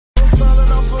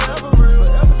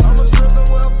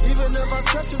one if I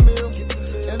touch a meal. And do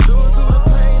it through the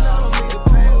pain, I don't need the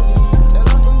pain. And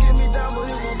life gon' get me down, but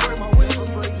it won't break my will.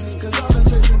 Cause I've been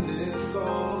chasing this so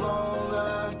long,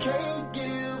 I can't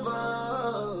give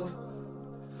up.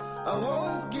 I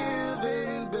won't give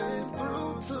in, been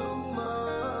through too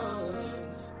much.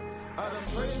 I done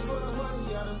prayed for the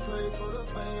money, I done prayed for the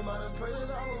fame. I done prayed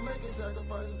that I will make a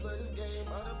sacrifice and play this game.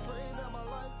 I done prayed that my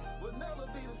life would never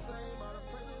be the same. I done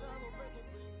prayed that I will make it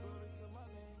bring glory to my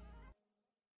name.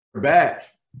 We're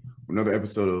back. Another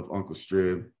episode of Uncle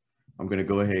Strib. I'm going to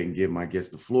go ahead and give my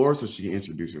guest the floor so she can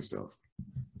introduce herself.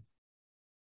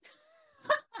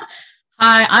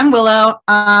 Hi, I'm Willow.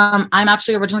 I'm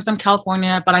actually originally from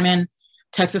California, but I'm in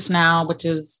Texas now, which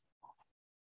is,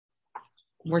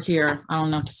 we're here. I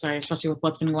don't know what to say, especially with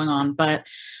what's been going on. But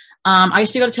I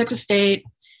used to go to Texas State.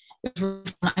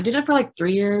 I did it for like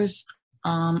 3 years.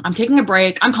 I'm taking a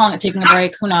break. I'm calling it taking a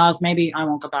break. Who knows? Maybe I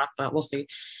won't go back, but we'll see.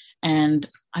 And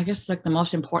I guess like the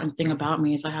most important thing about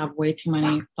me is I have way too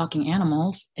many fucking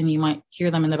animals, and you might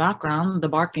hear them in the background, the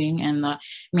barking and the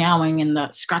meowing and the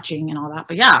scratching and all that.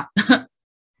 But yeah.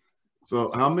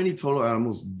 So how many total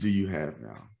animals do you have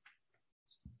now?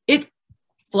 It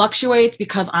fluctuates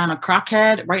because I'm a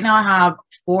crackhead. Right now I have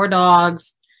 4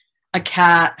 dogs, a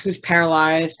cat who's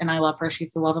paralyzed, and I love her.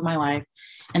 She's the love of my life.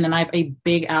 And then I have a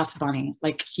big ass bunny,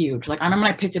 like huge. Like I remember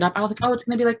when I picked it up, I was like, oh, it's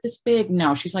going to be like this big.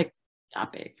 No, she's like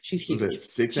that big. She's huge. Was that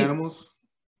 6 animals?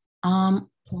 4.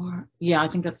 Yeah, I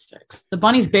think that's 6. The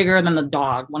bunny's bigger than the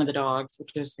dog, one of the dogs,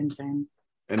 which is insane.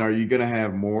 And are you going to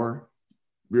have more?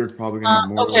 We're probably going to have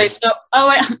more. Okay, so,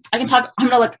 I can talk. I'm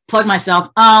going to plug myself.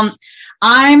 I'm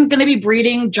going to be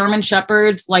breeding German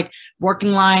Shepherds, like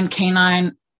working line,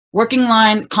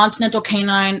 Continental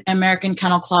Canine, American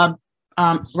Kennel Club,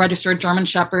 registered German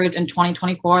Shepherds in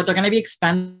 2024. They're going to be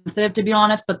expensive, to be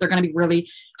honest, but they're going to be really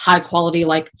high quality,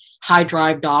 like high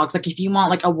drive dogs. Like if you want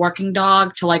like a working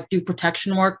dog to like do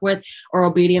protection work with or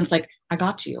obedience, like I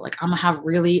got you. Like I'm going to have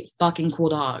really fucking cool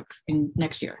dogs in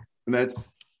next year. And that's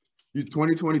you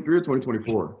 2023 or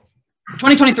 2024?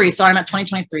 2023. Sorry, I'm at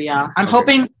 2023. Yeah. I'm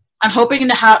hoping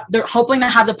to have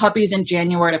the puppies in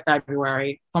January to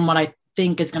February from what I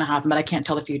think is going to happen, but I can't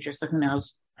tell the future. So who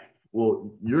knows?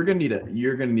 Well, you're gonna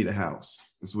need a house.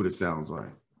 That's what it sounds like.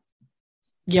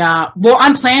 Yeah. Well,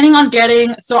 I'm planning on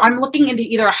I'm looking into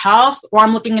either a house or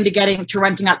I'm looking into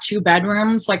renting out 2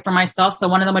 bedrooms, like for myself. So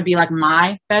one of them would be like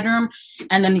my bedroom,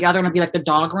 and then the other one would be like the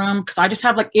dog room. Because I just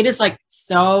have like, it is like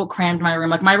so crammed in my room.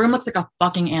 Like my room looks like a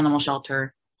fucking animal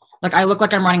shelter. Like I look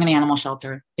like I'm running an animal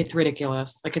shelter. It's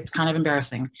ridiculous. Like it's kind of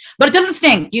embarrassing, but it doesn't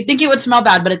stink. You'd think it would smell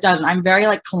bad, but it doesn't. I'm very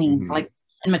like clean, like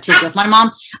and meticulous. My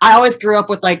mom, I always grew up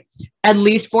with like at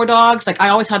least 4 dogs. Like I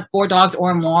always had 4 dogs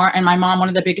or more. And my mom, one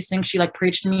of the biggest things she like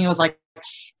preached to me was like,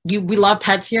 we love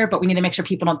pets here, but we need to make sure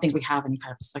people don't think we have any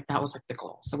pets. Like that was like the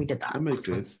goal. So we did that. That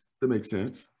makes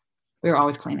sense. We were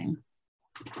always cleaning.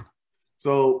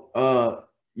 So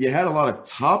you had a lot of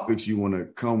topics you want to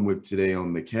come with today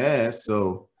on the cast.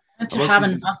 So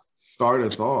start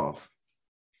us off.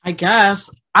 I guess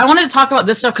I wanted to talk about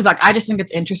this stuff because like I just think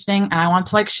it's interesting and I want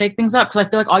to like shake things up because I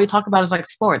feel like all you talk about is like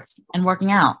sports and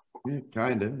working out. Yeah,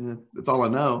 kind of. Yeah, that's all I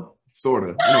know. Sort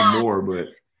of. I know more, but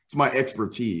it's my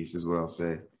expertise is what I'll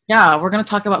say. Yeah, we're going to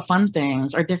talk about fun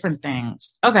things or different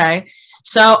things. Okay.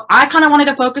 So I kind of wanted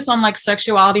to focus on like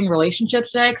sexuality and relationships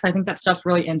today because I think that stuff's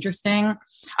really interesting.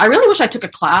 I really wish I took a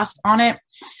class on it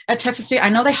at Texas State. I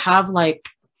know they have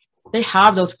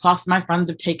those classes. My friends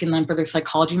have taken them for their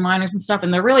psychology minors and stuff,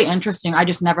 and they're really interesting. I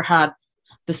just never had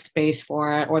the space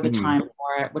for it or the time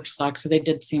for it, which sucks because they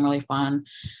did seem really fun.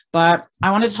 But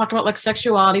I wanted to talk about like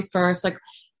sexuality first, like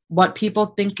what people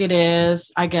think it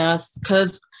is, I guess,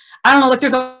 because I don't know, like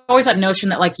there's always that notion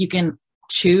that like you can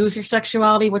choose your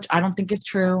sexuality, which I don't think is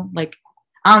true. Like,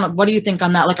 I don't know. What do you think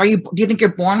on that? Like, do you think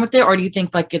you're born with it, or do you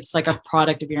think like it's like a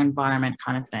product of your environment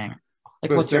kind of thing?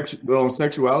 Like, what's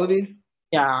sexuality?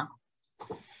 Yeah.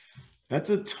 That's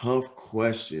a tough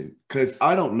question because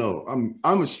I don't know.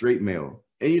 I'm a straight male,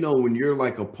 and you know when you're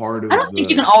like a part of. I don't think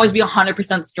you can always be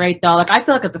 100% straight though. Like I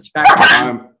feel like it's a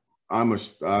spectrum. I'm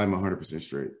 100%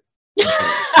 straight.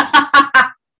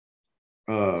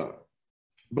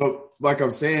 But like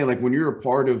I'm saying, like when you're a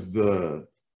part of the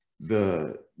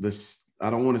I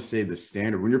don't want to say the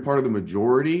standard. When you're part of the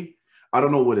majority, I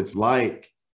don't know what it's like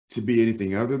to be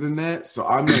anything other than that. So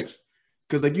I'm not,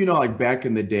 because like like back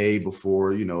in the day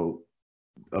before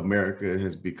America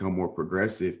has become more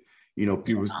progressive,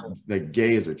 people like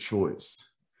gay is a choice.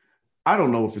 I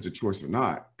don't know if it's a choice or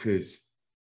not because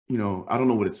I don't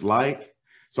know what it's like.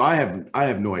 So I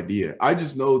have no idea. I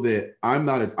just know that I'm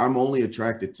only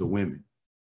attracted to women.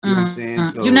 You know what I'm saying?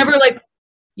 So you never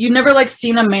you've never like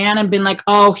seen a man and been like,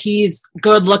 oh, he's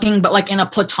good looking, but like in a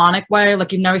platonic way.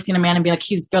 Like you've never seen a man and be like,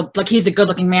 he's good, like he's a good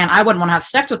looking man. I wouldn't want to have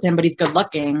sex with him, but he's good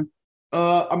looking.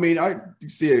 I mean, I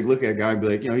see it, look at a guy and be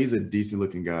like, he's a decent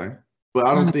looking guy, but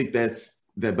I don't think that's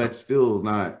still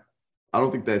not. I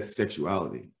don't think that's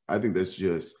sexuality. I think that's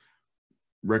just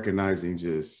recognizing,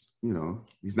 just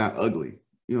he's not ugly.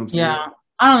 You know what I'm saying? Yeah,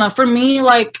 I don't know. For me,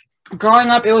 like growing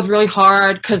up, it was really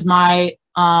hard because my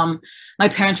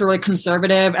parents were really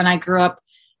conservative, and I grew up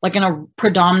like in a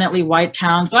predominantly white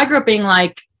town. So I grew up being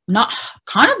like not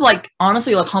kind of like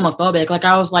honestly like homophobic. Like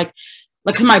I was like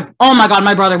oh my God,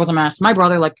 my brother was a mess. My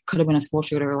brother like could have been a school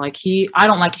shooter. Like he's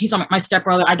my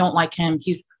stepbrother. I don't like him.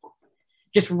 He's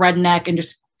just redneck and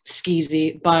just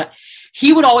skeezy. But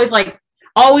he would always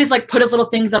put his little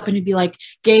things up and he'd be like,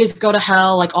 gays go to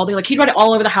hell. Like he'd write it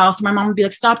all over the house. And my mom would be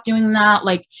like, stop doing that.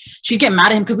 Like she'd get mad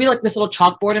at him because we had like this little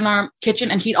chalkboard in our kitchen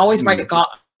and he'd always write God.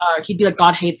 He'd be like,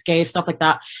 God hates gays, stuff like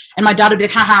that. And my dad would be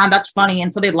like, haha, that's funny.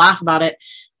 And so they'd laugh about it.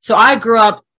 So I grew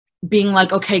up being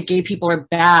like, okay, gay people are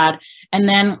bad. And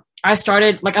then I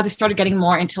started, like, as I started getting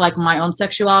more into like my own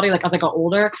sexuality, like as I got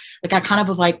older, like I kind of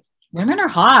was like, women are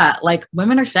hot, like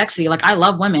women are sexy, like I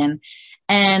love women.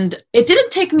 And it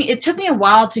took me a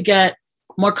while to get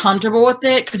more comfortable with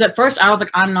it. Cause at first I was like,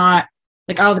 I'm not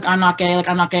gay.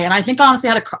 And I think honestly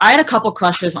I had a couple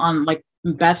crushes on like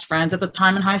best friends at the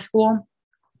time in high school,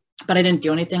 but I didn't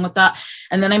do anything with that.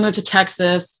 And then I moved to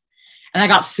Texas and I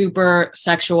got super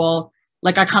sexual.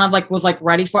 Like I kind of like was like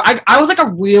ready for I was like a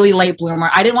really late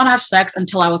bloomer. I didn't want to have sex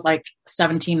until I was like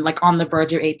 17, like on the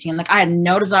verge of 18. Like I had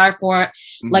no desire for it.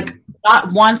 Mm-hmm. Like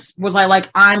not once was I like,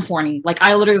 I'm horny. Like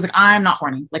I literally was like, I'm not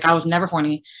horny. Like I was never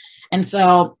horny. And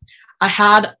so I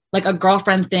had like a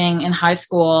girlfriend thing in high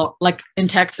school, like in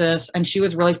Texas, and she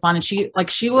was really fun. And she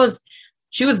was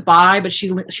bi, but she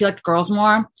liked girls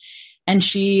more. And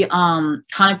she kind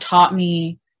of taught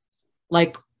me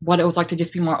like what it was like to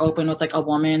just be more open with like a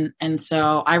woman. And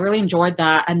so I really enjoyed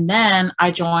that. And then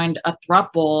I joined a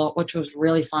throuple, which was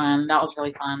really fun. That was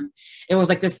really fun. It was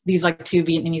like these like two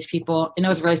Vietnamese people, and it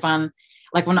was really fun.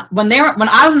 Like when I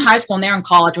was in high school and they were in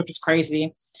college, which was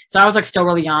crazy. So I was like still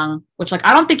really young, which like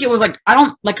I don't think it was like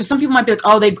because some people might be like,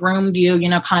 oh, they groomed you,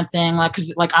 kind of thing. Like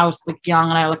because like I was like young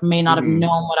and I like may not have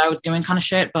known what I was doing, kind of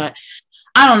shit. But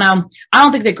I don't know. I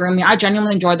don't think they groomed me. I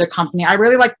genuinely enjoyed their company. I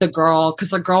really liked the girl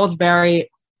because the girl was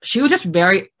she was just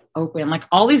very open. Like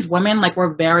all these women like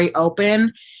were very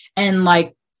open and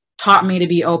like taught me to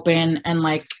be open and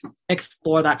like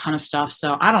explore that kind of stuff.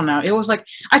 So I don't know. It was like,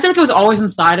 I feel like it was always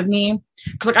inside of me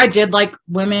because like I did like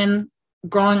women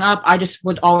growing up. I just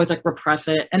would always like repress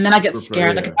it. And then I get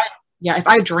scared. Yeah. Like if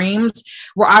I dreamed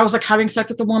where I was like having sex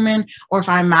with a woman, or if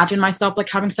I imagined myself like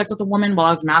having sex with a woman while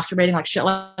I was masturbating, like shit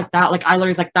like that, like I literally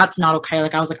was like, that's not okay.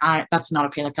 Like I was like, that's not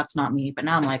okay. Like that's not me. But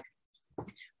now I'm like,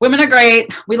 women are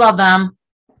great. We love them.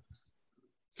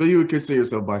 So you would consider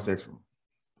yourself bisexual?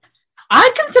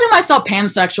 I consider myself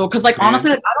pansexual because, like, honestly,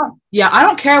 like, I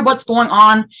don't care what's going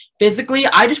on physically.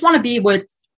 I just want to be with,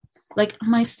 like,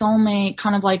 my soulmate,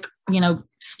 kind of like,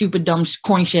 stupid, dumb,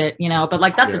 corny shit, But,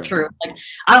 like, that's the truth. Like,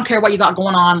 I don't care what you got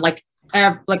going on, like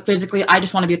physically. I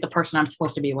just want to be with the person I'm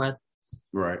supposed to be with.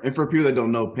 Right. And for people that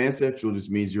don't know, pansexual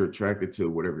just means you're attracted to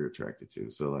whatever you're attracted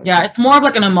to. So like, yeah, it's more of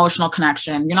like an emotional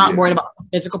connection. You're not worried about the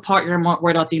physical part. You're more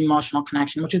worried about the emotional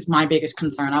connection, which is my biggest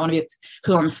concern. I want to be with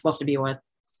who I'm supposed to be with.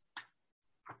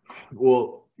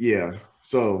 Well, yeah.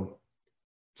 So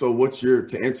what's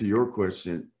to answer your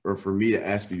question, or for me to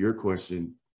ask you your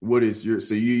question, what is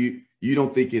you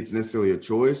don't think it's necessarily a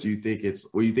choice? You think it's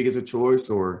a choice,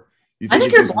 or you think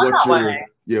it's just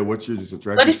what you're just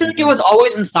attracted to? I just think it was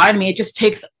always inside me. It just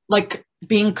takes like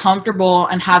being comfortable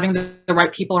and having the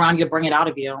right people around you to bring it out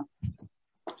of you.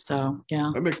 So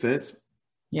yeah. That makes sense.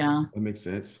 Yeah. That makes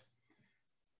sense.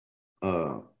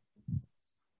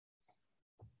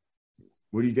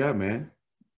 What do you got, man?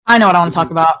 I know what I want to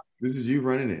talk about. This is you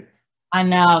running it. I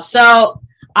know. So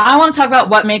I want to talk about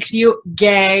what makes you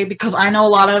gay, because I know a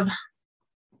lot of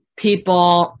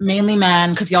people, mainly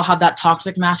men, because y'all have that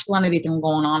toxic masculinity thing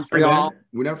going on for y'all.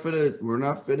 We're not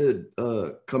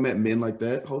finna come at men like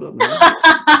that. Hold up,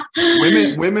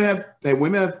 man.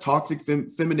 women have toxic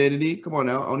femininity. Come on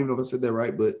now. I don't even know if I said that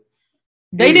right, but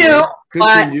they do.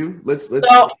 Continue. Let's.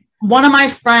 So one of my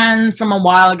friends from a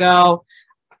while ago,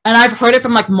 and I've heard it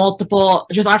from like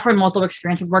I've heard multiple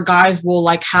experiences where guys will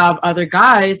like have other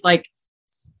guys like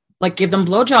give them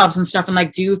blowjobs and stuff and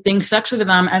like do things sexually to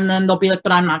them, and then they'll be like,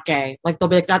 but I'm not gay. Like they'll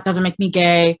be like, that doesn't make me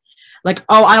gay. Like,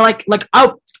 oh,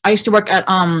 I used to work at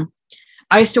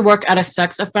a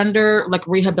sex offender like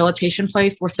rehabilitation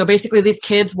place where, so basically these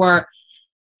kids were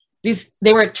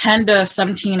they were 10 to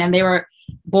 17 and they were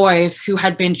boys who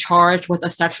had been charged with a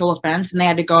sexual offense, and they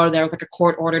had to go, there was like a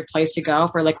court ordered place to go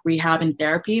for like rehab and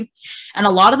therapy. And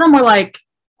a lot of them were like,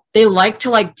 they like to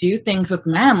like do things with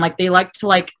men. Like they like to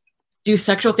like do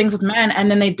sexual things with men.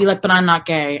 And then they'd be like, but I'm not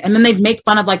gay. And then they'd make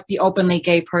fun of like the openly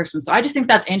gay person. So I just think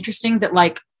that's interesting that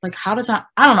like how does that,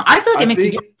 I don't know. I feel like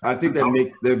I think that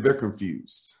makes, they're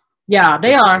confused. Yeah,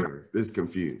 they are. It's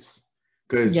confused.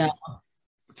 Because yeah.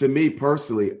 To me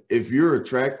personally, if you're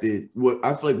attracted,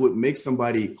 I feel like what makes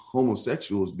somebody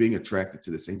homosexual is being attracted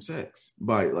to the same sex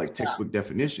by like textbook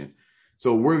definition.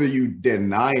 So whether you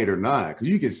deny it or not, because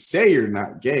you can say you're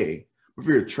not gay, but if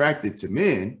you're attracted to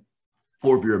men,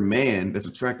 or if you're a man that's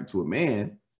attracted to a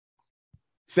man,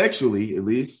 sexually at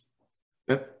least,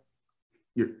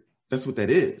 that's what that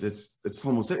is. It's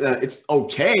homosexual. It's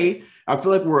okay. I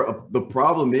feel like the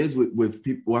problem is with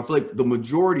people. I feel like the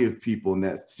majority of people in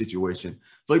that situation, I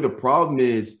feel like the problem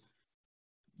is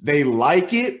they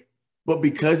like it, but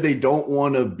because they don't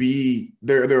want to be,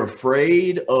 they're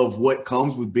afraid of what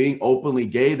comes with being openly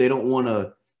gay. They don't want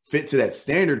to fit to that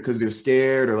standard because they're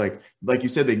scared, or like you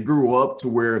said, they grew up to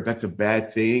where that's a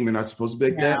bad thing. They're not supposed to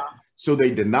be like that. So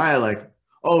they deny, like,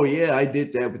 oh yeah, I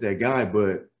did that with that guy,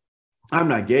 but I'm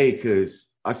not gay because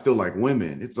I still like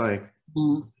women. It's like,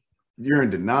 you're in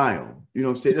denial. You know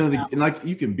what I'm saying? And like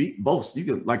you can be both. You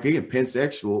can like get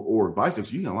pansexual or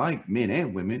bisexual. You can like men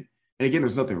and women. And again,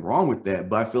 there's nothing wrong with that.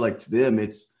 But I feel like to them,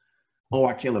 it's, oh,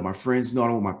 I can't let my friends know. I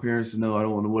don't want my parents to know. I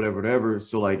don't want to whatever.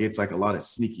 So like, it's like a lot of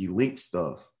sneaky link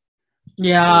stuff.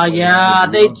 Yeah, so, yeah,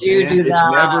 they do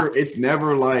that. It's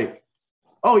never like,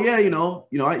 oh yeah,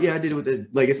 I did it with it.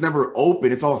 Like, it's never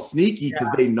open. It's all sneaky because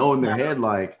they know in their head,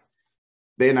 like,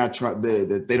 they're not trying.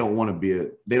 They don't want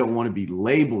to be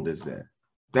labeled as that.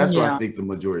 That's what I think the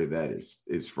majority of that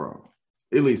is from.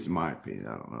 At least in my opinion.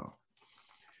 I don't know.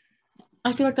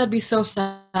 I feel like that'd be so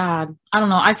sad. I don't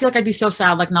know. I feel like I'd be so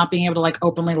sad, like not being able to like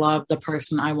openly love the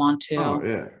person I want to. Oh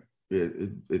yeah,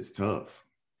 it's tough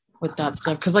with that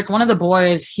stuff. Because like one of the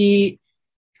boys, I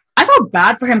felt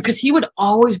bad for him because he would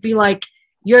always be like,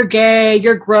 "You're gay.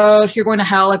 You're gross. You're going to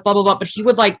hell." Like blah blah blah. But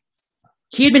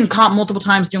he had been caught multiple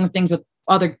times doing things with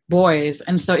other boys,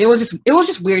 and so it was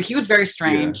just weird. He was very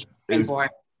strange. It's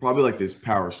probably like this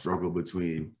power struggle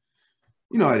between,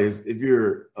 how it is. If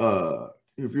you're a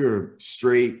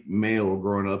straight male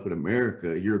growing up in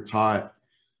America, you're taught,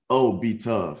 oh, be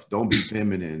tough, don't be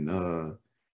feminine.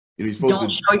 You're supposed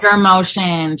don't show your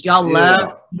emotions. Y'all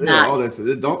love all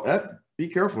that. Don't be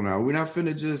careful now. We're not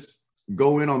finna just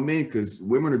go in on men because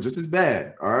women are just as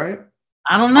bad. All right.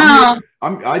 I don't know.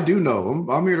 I do know.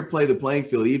 I'm here to play the playing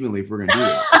field evenly if we're gonna do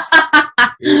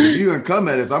that. If you're gonna come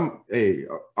at us, I'm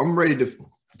ready to.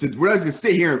 We're not gonna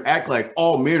sit here and act like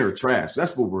all men are trash.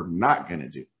 That's what we're not gonna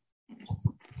do.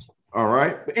 All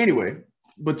right. But anyway,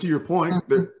 to your point,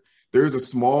 there's a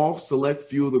small select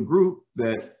few of the group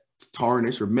that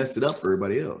tarnish or mess it up for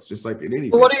everybody else, just like in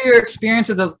anything. What are your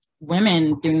experiences of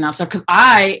women doing that stuff?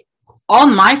 Because all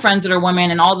my friends that are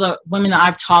women and all the women that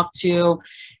I've talked to,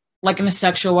 like in a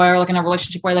sexual way or like in a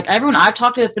relationship way, like everyone I've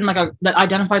talked to that's been like that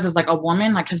identifies as like a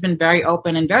woman, like has been very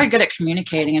open and very good at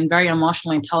communicating and very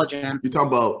emotionally intelligent. You talking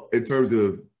about in terms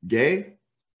of gay?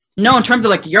 No, in terms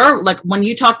of like when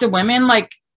you talk to women,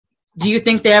 like, do you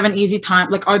think they have an easy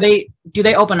time? Like, do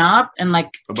they open up and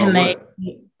like, can they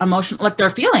emotional, like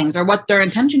their feelings or what their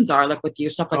intentions are, like with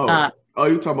you, stuff like that? Oh,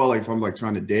 you talking about like if I'm like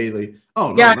trying to date, like,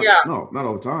 no, no, not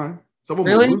all the time. Some of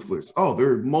them are ruthless. Oh,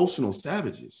 they're emotional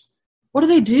savages. What do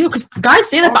they do? Because guys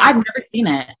say that, but I've never seen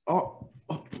it. Well,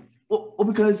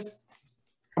 because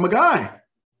I'm a guy.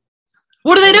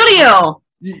 What do they do to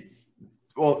you?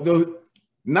 Well, so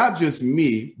not just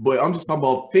me, but I'm just talking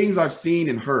about things I've seen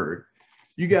and heard.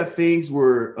 You got things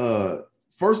where,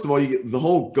 first of all, you get the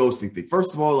whole ghosting thing.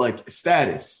 First of all, like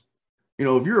status.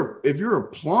 If you're a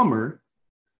plumber,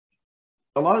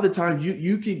 a lot of the time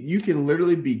you can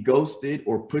literally be ghosted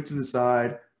or put to the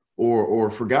side or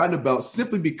forgotten about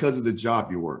simply because of the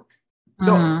job you work.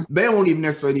 Mm-hmm. They won't even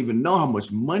necessarily even know how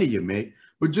much money you make,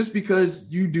 but just because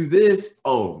you do this,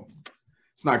 oh,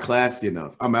 it's not classy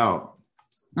enough, I'm out.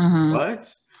 Mm-hmm.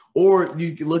 What? Or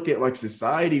you can look at like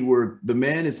society where the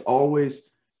man is always,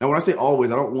 now when I say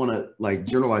always, I don't want to like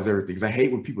generalize everything because I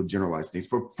hate when people generalize things.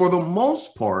 For the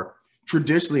most part,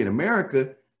 traditionally in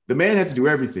America, the man has to do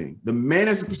everything. The man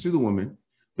has to pursue the woman.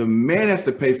 The man has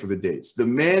to pay for the dates. The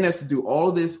man has to do all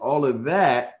of this, all of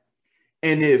that.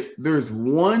 And if there's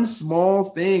one small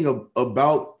thing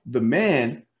about the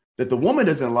man that the woman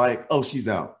doesn't like, oh, she's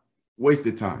out.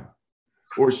 Wasted time.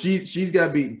 Or she's got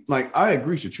to be like, I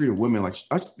agree, should treat a woman like,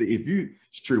 if you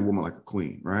should treat a woman like a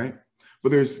queen, right?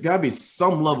 but there's got to be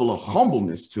some level of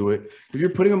humbleness to it. If you're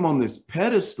putting them on this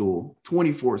pedestal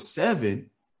 24/7,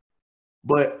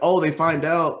 but they find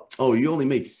out, you only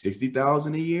make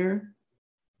 $60,000 a year.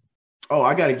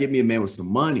 I got to get me a man with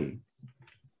some money.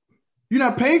 You're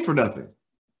not paying for nothing.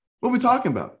 What are we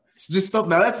talking about? It's just stuff.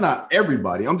 Now, that's not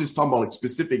everybody. I'm just talking about like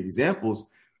specific examples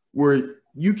where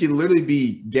you can literally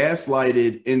be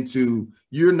gaslighted into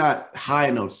you're not high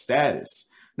enough status.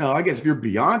 Now, I guess if you're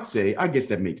Beyonce, I guess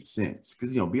that makes sense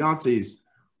because, Beyonce is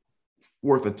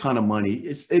worth a ton of money.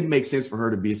 It makes sense for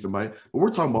her to be somebody. But we're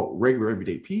talking about regular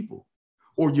everyday people.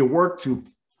 Or you work too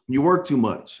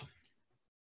much.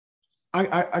 I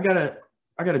got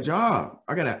a job.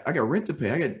 I got rent to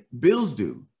pay. I got bills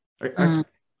due.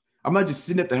 I'm not just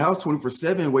sitting at the house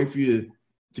 24/7 waiting for you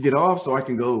to get off so I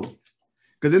can go.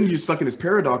 Because then you're stuck in this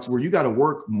paradox where you got to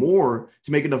work more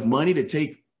to make enough money to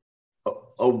take,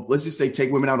 let's just say,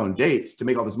 take women out on dates to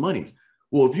make all this money.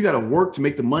 Well, if you got to work to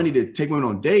make the money to take women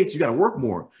on dates, you got to work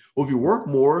more. Well, if you work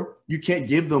more, you can't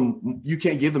give them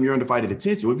your undivided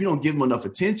attention. Well, if you don't give them enough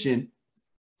attention,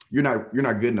 you're not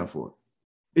good enough for it.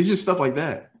 It's just stuff like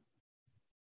that.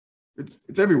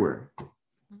 It's everywhere.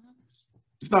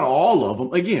 It's not all of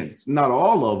them. Again, it's not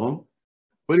all of them,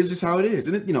 but it's just how it is.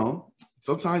 And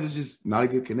sometimes it's just not a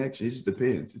good connection. It just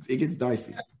depends. It gets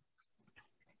dicey.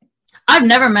 I've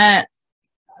never met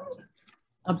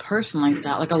a person like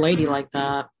that, like a lady like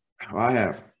that. I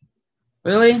have.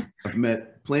 Really? I've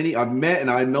met plenty.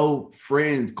 And I know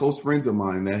friends, close friends of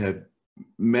mine that have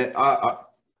met.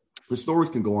 The stories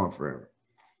can go on forever.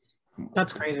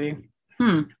 That's crazy.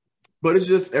 But it's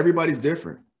just everybody's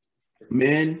different.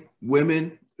 Men,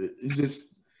 women, it's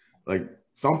just like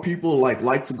some people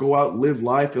like to go out, live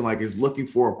life, and is looking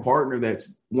for a partner that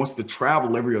wants to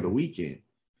travel every other weekend.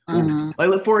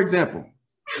 Like for example,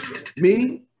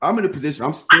 me, I'm in a position.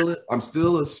 I'm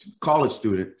still a college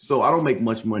student, so I don't make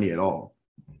much money at all.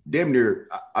 Damn near,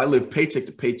 I live paycheck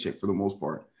to paycheck for the most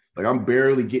part. Like I'm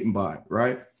barely getting by,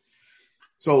 right?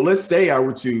 So let's say I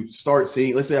were to start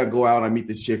seeing. Let's say I go out, I meet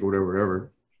this chick or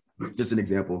whatever. Just an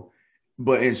example.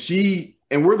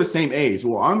 And we're the same age.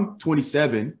 Well, I'm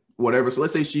 27, whatever. So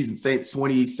let's say she's the same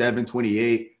 27,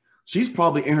 28. She's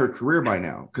probably in her career by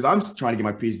now because I'm trying to get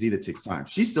my PhD that takes time.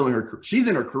 She's in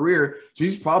her career. So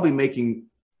she's probably making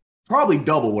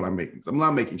double what I'm making. So I'm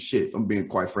not making shit. I'm being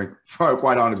quite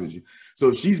honest with you. So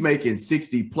if she's making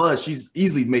 60 plus, she's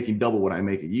easily making double what I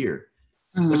make a year.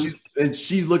 But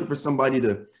she's looking for somebody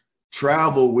to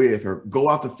travel with or go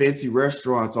out to fancy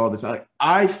restaurants, all this.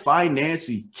 I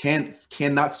financially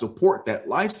cannot support that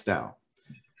lifestyle.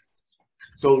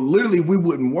 So literally we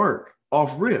wouldn't work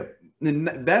off rip. And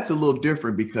that's a little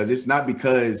different because it's not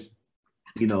because,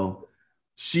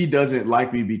 she doesn't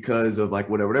like me because of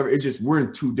whatever. It's just we're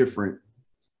in two different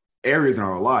areas in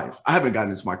our life. I haven't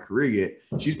gotten into my career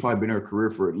yet. She's probably been in her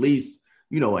career for at least,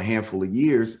 a handful of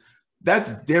years.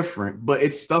 That's different, but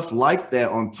it's stuff like that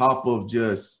on top of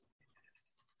just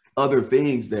other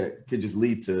things that could just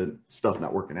lead to stuff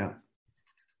not working out.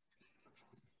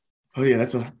 Oh yeah,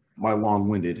 that's my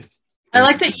long-winded. I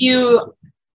like that you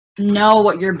know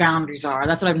what your boundaries are.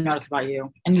 That's what I've noticed about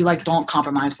you, and you don't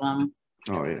compromise them.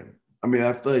 Oh yeah, I mean,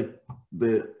 I feel like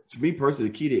to me personally,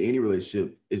 the key to any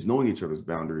relationship is knowing each other's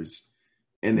boundaries,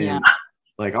 and then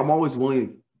I'm always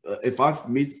willing if I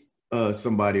meet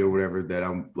somebody or whatever that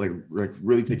I'm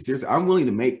really take seriously, I'm willing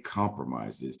to make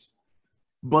compromises.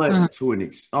 But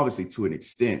obviously to an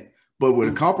extent. But with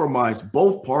a compromise,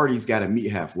 both parties got to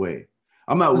meet halfway.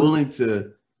 I'm not willing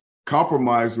to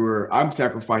compromise where I'm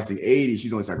sacrificing 80,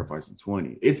 she's only sacrificing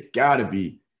 20. It's got to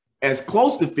be as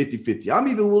close to 50-50. I'm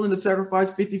even willing to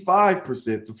sacrifice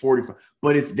 55% to 45%,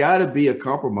 but it's got to be a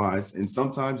compromise. And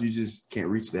sometimes you just can't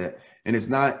reach that. And it's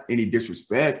not any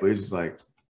disrespect, but it's just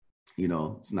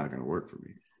it's not going to work for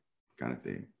me kind of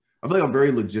thing. I feel like I'm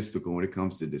very logistical when it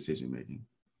comes to decision making.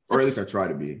 Or at least I try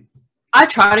to be. I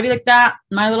try to be like that.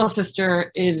 My little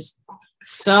sister is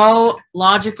so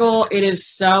logical. It is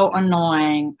so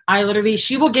annoying.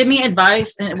 She will give me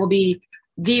advice and it will be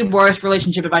the worst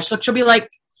relationship advice. She'll be like,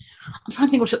 I'm trying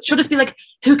to think. She'll just be like,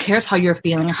 who cares how you're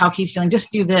feeling or how he's feeling?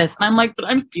 Just do this. And I'm like, but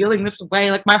I'm feeling this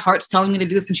way. My heart's telling me to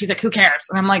do this. And she's like, who cares?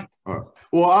 And I'm like,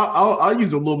 well, I'll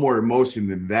use a little more emotion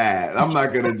than that. I'm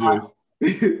not going to just.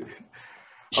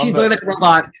 She's literally like a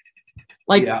robot.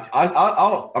 I'm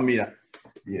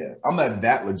not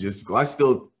that logistical. I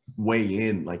still weigh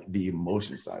in the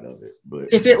emotion side of it. But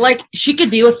if it she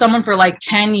could be with someone for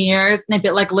 10 years, and if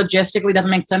it logistically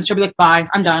doesn't make sense, she'll be like, bye,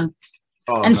 I'm done.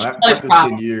 Oh, and no, after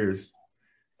 10 years,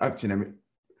 I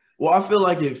feel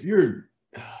like if you're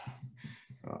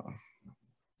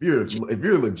if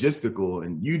you're logistical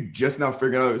and you just now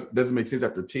figuring out it doesn't make sense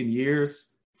after 10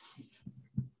 years,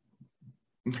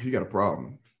 you got a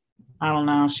problem. I don't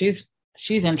know. She's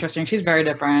interesting. She's very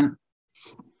different.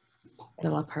 I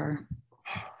love her.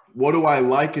 What do I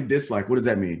like and dislike? What does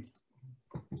that mean?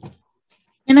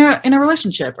 In a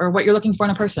relationship, or what you're looking for in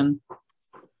a person.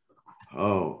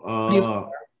 I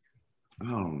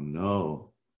don't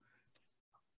know.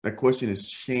 That question has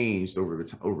changed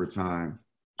over time.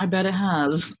 I bet it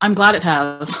has. I'm glad it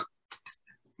has.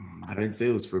 I didn't say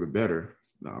it was for the better.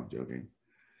 No, I'm joking.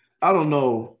 I don't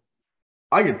know.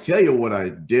 I can tell you what I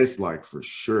dislike for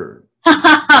sure.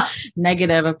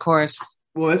 Negative, of course.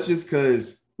 Well, that's just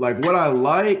because, like, what I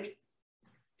like,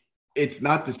 it's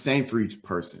not the same for each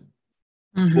person.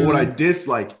 Mm-hmm. But what I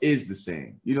dislike is the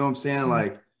same. You know what I'm saying?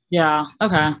 Like, yeah,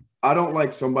 okay. I don't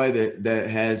like somebody that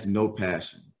has no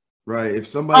passion, right? If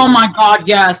somebody, oh my God,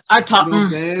 yes, I talk. You know what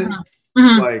I'm saying?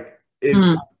 Mm-hmm. Like,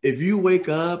 if you wake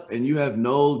up and you have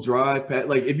no drive,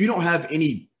 like, if you don't have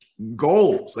any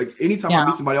goals, like, anytime I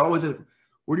meet somebody, I always,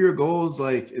 what are your goals,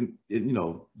 like, in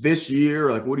this year?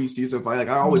 Or, like, what do you see yourself like?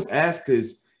 I always ask,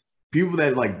 because people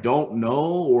that, like, don't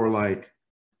know, or like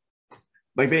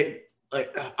they,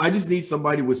 like, I just need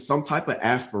somebody with some type of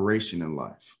aspiration in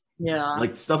life. Yeah.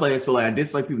 Like, stuff like that. So, like, I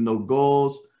dislike people no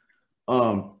goals.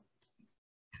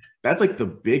 That's like the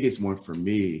biggest one for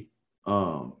me.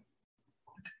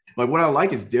 Like, what I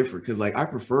like is different, because, like, I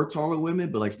prefer taller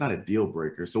women, but, like, it's not a deal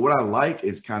breaker. So what I like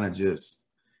is kind of just,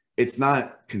 it's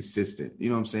not consistent. You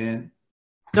know what I'm saying?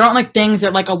 There aren't, like, things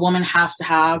that, like, a woman has to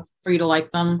have for you to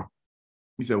like them.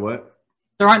 You said what?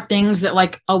 There aren't things that,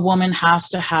 like, a woman has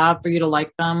to have for you to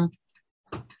like them.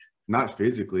 Not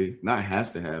physically. Not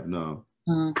has to have, no.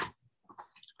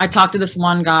 I talked to this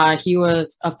one guy. He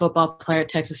was a football player at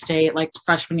Texas State, like,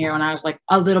 freshman year, when I was, like,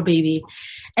 a little baby.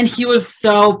 And he was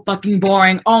so fucking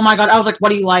boring. Oh, my God. I was like, what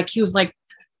do you like? He was like,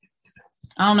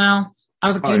 I don't know. I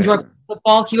was like, do you enjoy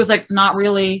football? He was like, not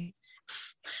really.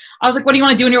 I was like, what do you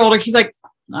want to do when you're older? He's like,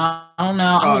 I don't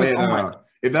know. I was no.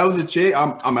 If that was a chick,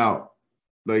 I'm out.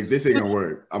 Like, this ain't gonna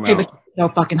work. I'm out. But he was so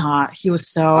fucking hot. He was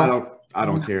so. I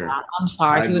don't care. I'm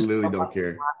sorry. I he was literally so don't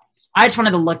care. Hot. I just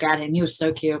wanted to look at him. He was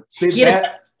so cute. See, he had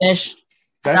a fish.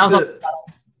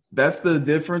 That's the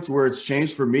difference where it's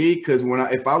changed for me. Because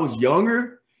if I was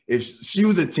younger, if she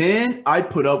was a 10, I'd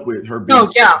put up with her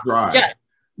being dry. Yeah.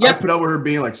 Yep. I'd put up with her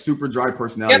being like super dry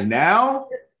personality. Yep. Now,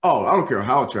 I don't care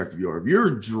how attractive you are. If you're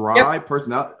a dry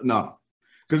personality, no.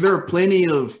 Because there are plenty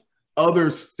of other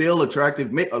still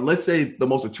attractive, let's say the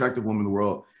most attractive woman in the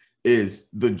world is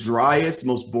the driest,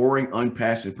 most boring,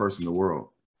 unpassionate person in the world.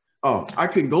 Oh, I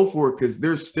couldn't go for it, because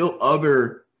there's still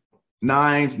other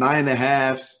 9s,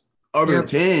 9.5s, other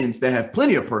 10s that have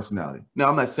plenty of personality. Now,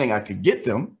 I'm not saying I could get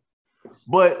them,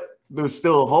 but there's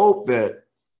still hope that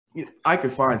I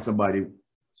could find somebody.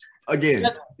 Again,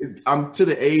 I'm to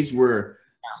the age where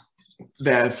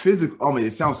that physical, I mean,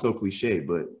 it sounds so cliche,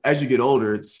 but as you get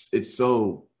older, it's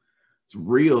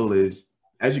real. Is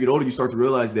as you get older, you start to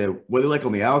realize that whether, like,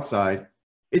 on the outside,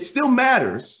 it still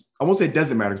matters. I won't say it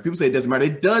doesn't matter, because people say it doesn't matter.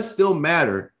 It does still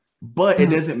matter, but it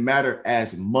doesn't matter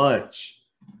as much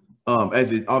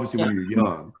as it obviously when you're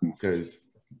young, because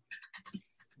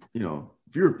if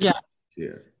you're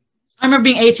I remember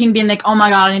being 18, being like, oh my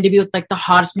God, I need to be with, like, the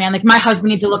hottest man. Like, my husband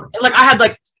needs to look like, I had,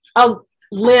 like, a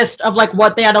list of, like,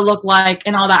 what they had to look like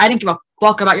and all that. I didn't give a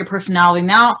fuck about your personality.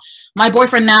 Now, my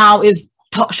boyfriend now is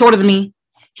shorter than me.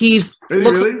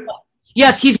 Really?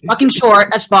 Yes, he's fucking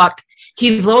short as fuck.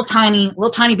 He's little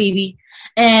tiny baby.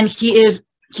 And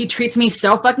he treats me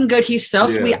so fucking good. He's so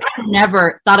sweet. I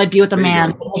never thought I'd be with a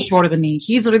man who's shorter than me.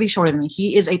 He's literally shorter than me.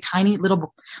 He is a tiny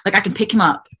little, like, I can pick him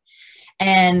up.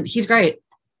 And he's great.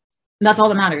 And that's all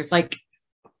that matters. Like,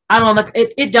 I don't know, like,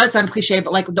 it does sound cliche,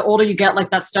 but, like, the older you get,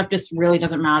 like, that stuff just really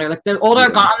doesn't matter. Like, the older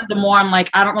I've gotten, the more I'm like,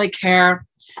 I don't really care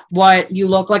what you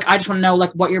look like. I just want to know,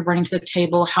 like, what you're bringing to the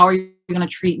table. How are you going to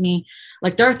treat me?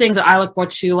 Like, there are things that I look for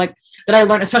too, like, that I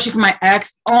learned, especially from my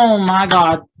ex. Oh my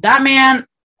God, that man,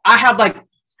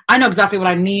 I know exactly what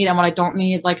I need and what I don't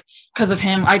need. Like, because of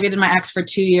him, I dated my ex for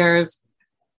 2 years,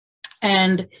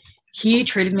 and he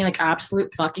treated me like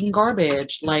absolute fucking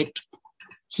garbage. Like,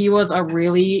 he was a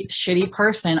really shitty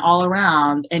person all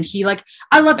around. And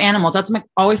I love animals. That's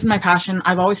always been my passion.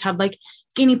 I've always had, like,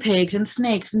 guinea pigs and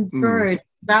snakes and birds,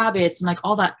 rabbits, and, like,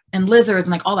 all that, and lizards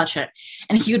and, like, all that shit.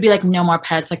 And he would be like, no more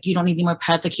pets. Like, you don't need any more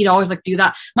pets. Like, he'd always, like, do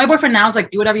that. My boyfriend now is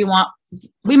like, do whatever you want.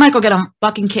 We might go get a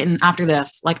fucking kitten after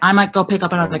this. Like, I might go pick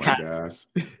up another cat.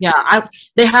 Yeah.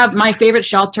 They have my favorite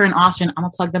shelter in Austin. I'm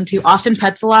gonna plug them too. Austin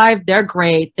Pets Alive. They're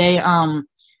great.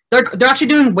 They're actually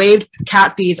doing waived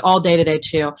cat fees all day today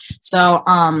too. So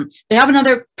they have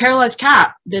another paralyzed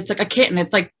cat that's like a kitten.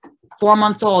 It's like 4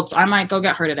 months old. So I might go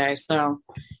get her today. So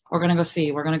we're gonna go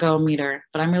see. We're gonna go meet her.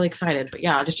 But I'm really excited. But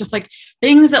yeah, it's just like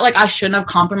things that like I shouldn't have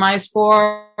compromised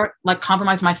for, like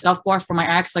compromised myself for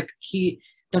my ex. Like he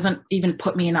doesn't even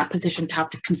put me in that position to have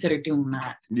to consider doing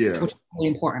that. Yeah. Which is really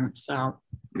important. So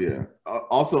yeah.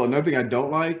 Also, another thing I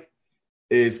don't like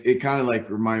is it kind of like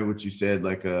reminded what you said,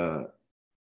 like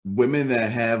women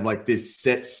that have like this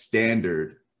set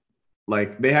standard,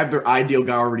 like they have their ideal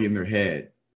guy already in their head.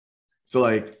 So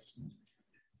like,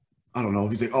 I don't know.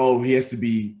 He's like, oh, he has to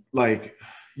be like,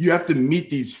 you have to meet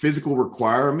these physical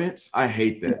requirements. I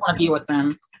hate that. I want to be with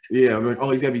them. Yeah, I'm like, oh,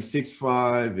 he's got to be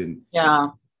 6'5" and yeah,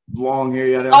 long hair.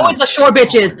 Yeah, always the short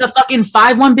bitches, the fucking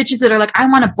 5'1" bitches that are like, I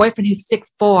want a boyfriend who's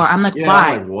 6'4". I'm like, yeah, why?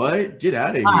 I'm like, what? Get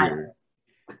out of Why? here.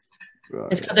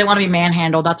 It's because they want to be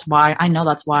manhandled. That's why. I know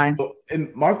that's why.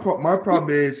 And my problem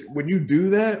is when you do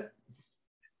that,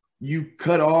 you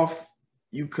cut off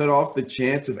the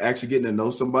chance of actually getting to know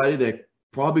somebody that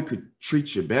probably could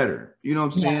treat you better. You know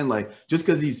what I'm saying? Like just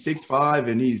because he's 6'5"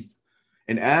 and he's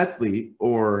an athlete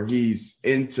or he's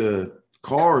into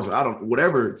cars, or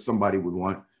whatever somebody would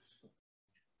want,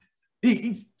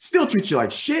 he still treats you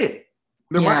like shit.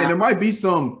 There might be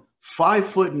some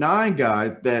 5'9" guy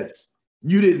that's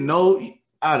you didn't know.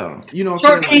 I don't know. You know what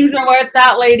I'm saying? Kings are where it's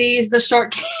at, ladies. The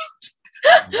short kings.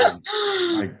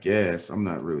 I guess. I'm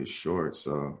not really short,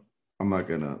 so I'm not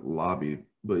going to lobby.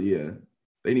 But yeah,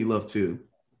 they need love too.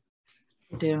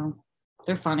 They do.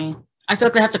 They're funny. I feel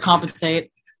like they have to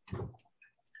compensate.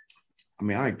 I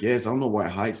mean, I guess. I don't know why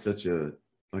height's such a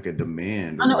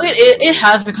demand. I know it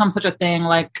has become such a thing.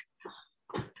 Like,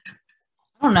 I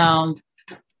don't know.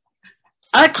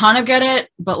 I kind of get it,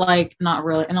 but like not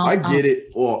really. And also, I get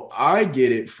it. Well, I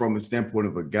get it from a standpoint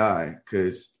of a guy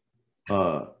because,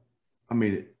 I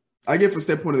mean, I get it from the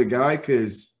standpoint of the guy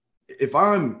because if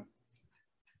I don't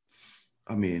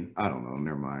know.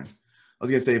 Never mind. I was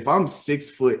gonna say if I'm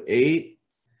 6'8",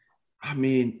 I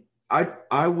mean,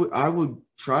 I would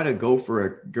try to go for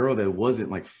a girl that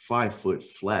wasn't like 5 foot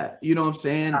flat. You know what I'm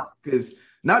saying? Because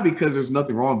not because there's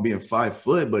nothing wrong with being 5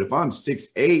 foot, but if I'm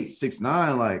 6'8",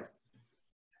 6'9", like.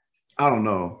 I don't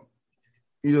know.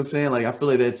 You know what I'm saying? Like, I feel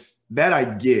like that I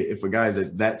get if a guy's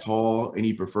that tall and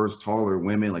he prefers taller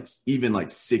women, like even like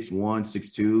 6'1",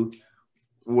 6'2",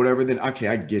 whatever, then okay,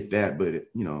 I get that. But,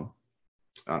 you know,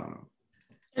 I don't know.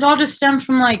 It all just stems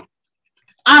from like,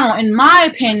 I don't know, in my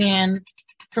opinion,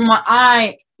 from what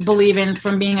I believe in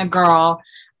from being a girl,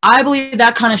 I believe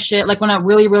that kind of shit, like when a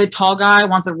really, really tall guy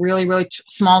wants a really, really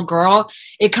small girl,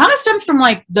 it kind of stems from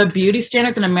like the beauty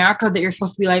standards in America that you're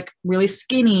supposed to be like really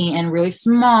skinny and really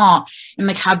small and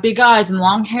like have big eyes and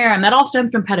long hair. And that all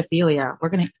stems from pedophilia.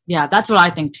 That's what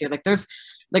I think too. Like there's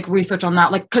like research on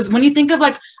that. Like, cause when you think of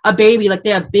like a baby, like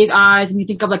they have big eyes and you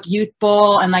think of like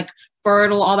youthful and like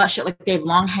fertile, all that shit. Like they have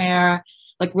long hair,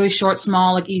 like really short,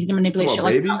 small, like easy to manipulate shit.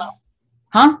 Babies? Like,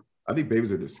 huh? I think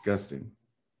babies are disgusting.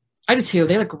 I do too.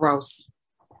 They look gross.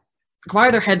 Like, why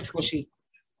are their heads squishy?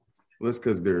 Well, that's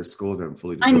because their skulls haven't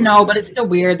fully developed. I know, but it's still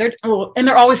weird.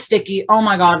 They're always sticky. Oh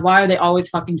my god, why are they always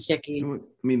fucking sticky? You know what?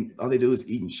 I mean, all they do is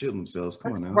eat and shit themselves.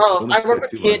 Come on now. Gross. I work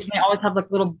with kids and they always have like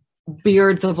little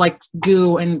beards of like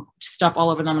goo and stuff all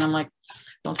over them, and I'm like,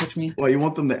 don't touch me. Well, you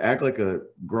want them to act like a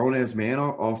grown ass man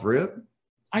off rip?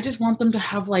 I just want them to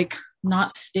have like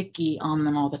not sticky on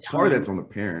them all the time. Or that's on the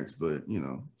parents, but you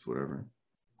know, it's whatever.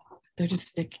 They're just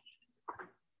sticky.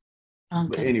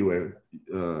 But anyway,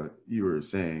 you were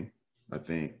saying, I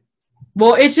think.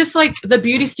 Well, it's just like the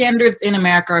beauty standards in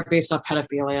America are based off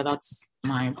pedophilia. That's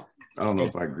my. I don't know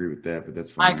if I agree with that, but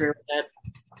that's fine. I agree with it.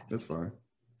 That's fine.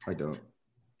 I don't.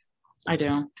 I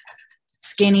do.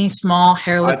 Skinny, small,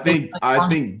 hairless. I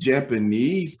think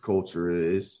Japanese culture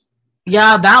is.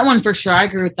 Yeah, that one for sure. I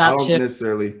agree with that. I don't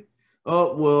necessarily.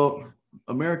 Oh well,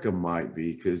 America might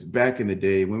be because back in the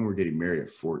day when we were getting married at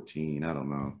 14, I don't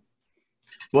know,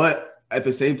 but. At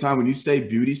the same time, when you say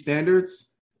beauty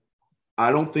standards,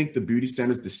 I don't think the beauty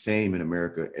standards the same in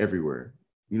America everywhere.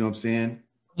 You know what I'm saying?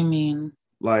 I mean,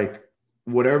 like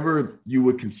whatever you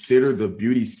would consider the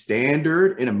beauty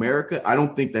standard in America, I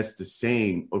don't think that's the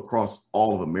same across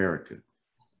all of America.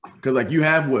 Because like you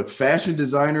have what fashion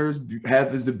designers have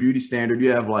as the beauty standard.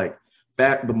 You have like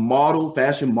the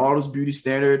fashion models beauty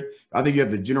standard. I think you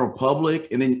have the general public,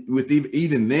 and then with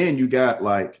even then you got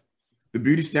like. The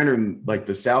beauty standard in like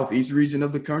the southeast region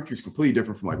of the country is completely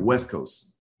different from like West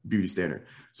Coast beauty standard.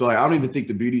 So like, I don't even think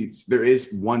there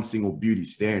is one single beauty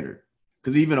standard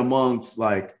because even amongst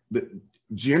like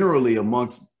generally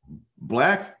amongst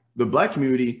the black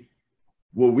community,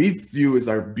 what we view as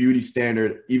our beauty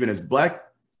standard, even as Black,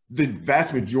 the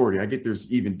vast majority, I get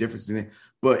there's even difference in it,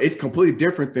 but it's completely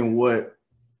different than what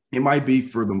it might be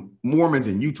for the Mormons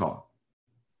in Utah.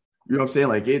 You know what I'm saying?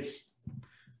 Like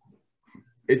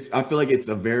I feel like it's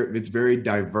very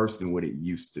diverse than what it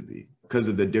used to be because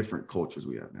of the different cultures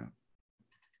we have now.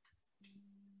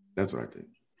 That's what I think.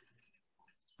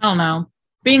 I don't know.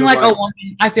 Being like a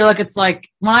woman, I feel like it's like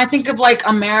when I think of like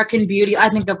American beauty, I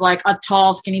think of like a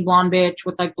tall, skinny blonde bitch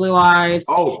with like blue eyes.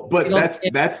 Oh, but that's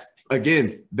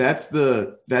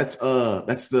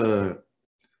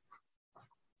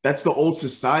the old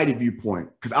society viewpoint.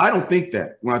 Because I don't think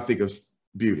that when I think of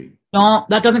beauty.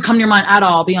 That doesn't come to your mind at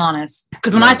all. Be honest.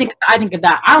 Because when I think of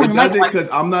that. I don't like because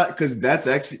I'm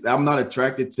not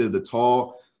attracted to the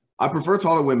tall. I prefer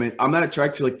taller women. I'm not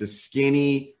attracted to like the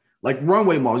skinny, like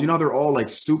runway models. You know, they're all like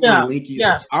super linky.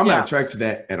 Yes, I'm not attracted to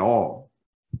that at all.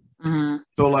 Mm-hmm.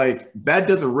 So like that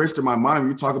doesn't register in my mind when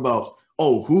you talk about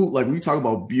when you talk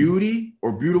about beauty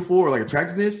or beautiful or like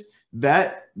attractiveness,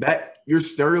 that your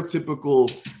stereotypical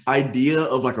idea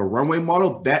of like a runway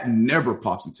model that never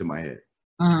pops into my head.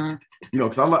 Mm-hmm. You know,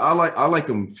 because I like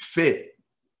them fit.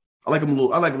 I like them a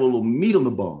little meat on the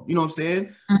bone. You know what I'm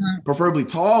saying? Mm-hmm. Preferably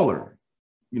taller.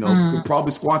 You know, could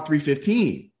probably squat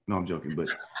 315. No, I'm joking, but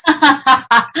you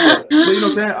know what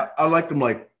I'm saying? I like them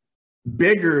like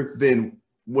bigger than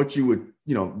what you would,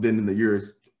 you know, than in the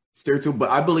years stereotype. But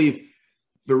I believe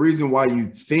the reason why you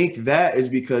think that is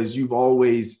because you've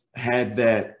always had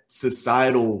that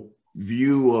societal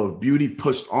view of beauty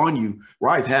pushed on you.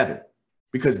 Where I haven't,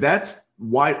 because that's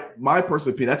my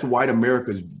personal opinion. That's white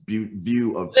America's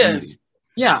view of beauty.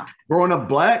 Yeah. Growing up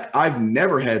Black, I've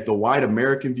never had the white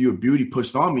American view of beauty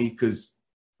pushed on me because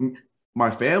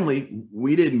my family,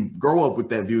 we didn't grow up with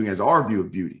that viewing as our view of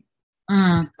beauty.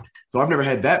 Mm. So I've never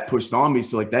had that pushed on me.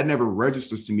 So like that never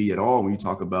registers to me at all when you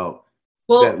talk about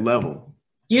that level.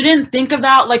 You didn't think of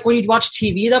that like when you'd watch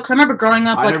TV though? Because I remember growing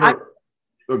up,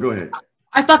 go ahead.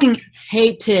 I fucking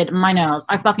hated my nose.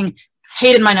 I fucking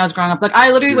hated my nose growing up. Like I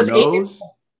literally Your nose?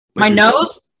 My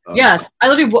nose? Yes. I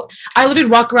literally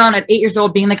walk around at 8 years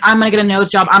old being like, I'm going to get a nose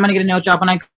job. I'm going to get a nose job when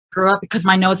I grew up because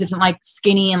my nose isn't like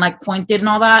skinny and like pointed and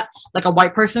all that, like a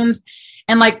white person's.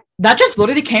 And like, that just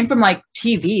literally came from like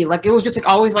TV. Like it was just like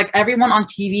always like everyone on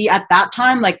TV at that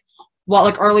time, like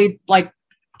early, like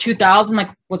 2000, like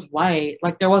was white.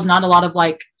 Like there was not a lot of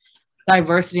like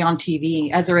diversity on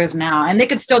TV as there is now. And they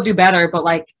could still do better, but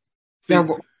like they're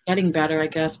getting better, I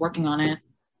guess, working on it.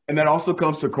 And that also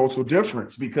comes to cultural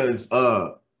difference because,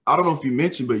 I don't know if you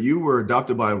mentioned, but you were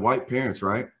adopted by white parents,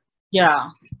 right? Yeah.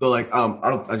 So like,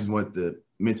 I just wanted to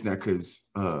mention that because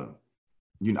I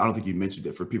don't think you mentioned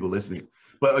it for people listening.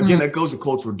 But again, that goes to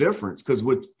cultural difference because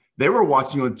what they were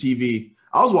watching on TV,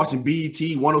 I was watching BET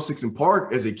 106 in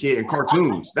Park as a kid and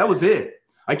cartoons. That was it.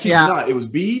 I kid you not. It was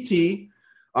BET.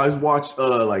 I was watching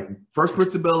like Fresh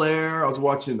Prince of Bel-Air. I was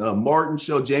watching Martin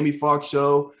show, Jamie Foxx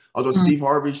show. I was watching Steve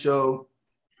Harvey show.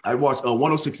 I watched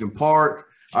 106 in Park.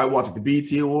 I watched the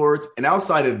BET Awards. And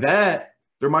outside of that,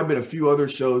 there might have been a few other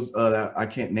shows that I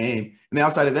can't name. And then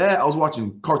outside of that, I was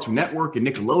watching Cartoon Network and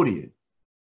Nickelodeon.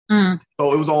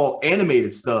 So it was all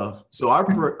animated stuff. So I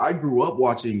grew up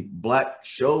watching Black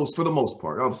shows for the most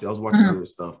part. Obviously, I was watching other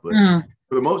stuff, but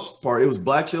for the most part, it was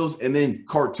Black shows and then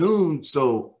cartoons.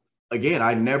 So again,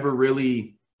 I never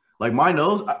really like my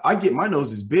nose. I get my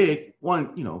nose is big.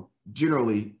 One, you know,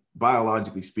 generally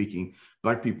biologically speaking,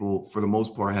 Black people for the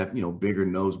most part have, you know,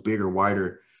 bigger,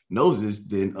 wider noses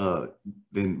than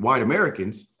white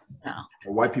Americans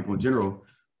or white people in general.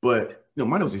 But you know,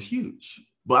 my nose is huge.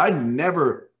 But I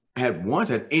never had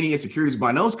any insecurities with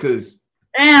my nose because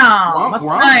where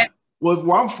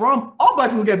I'm from, all Black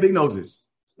people get big noses.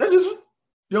 That's just, you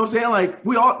know what I'm saying? Like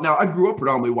now I grew up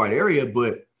predominantly white area,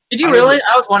 but did you really?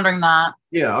 I was wondering that.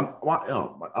 Yeah,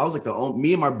 I was like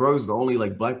me and my brothers the only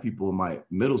like Black people in my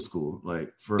middle school.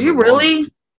 Like for you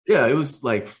really? Yeah, it was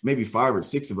like maybe 5 or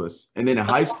 6 of us, and then in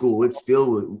high school it's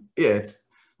still it's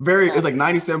like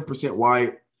 97%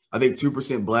 white. I think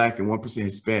 2% Black and 1%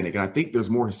 Hispanic, and I think there's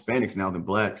more Hispanics now than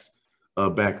Blacks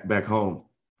back home.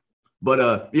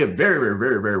 But very, very,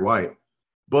 very, very white.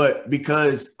 But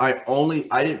because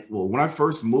when I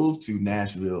first moved to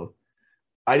Nashville,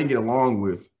 I didn't get along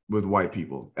with white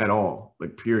people at all,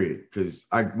 like period. Because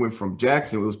I went from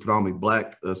Jackson, it was predominantly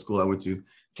Black school I went to,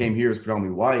 came here, it's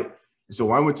predominantly white. So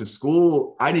when I went to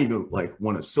school, I didn't even like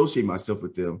want to associate myself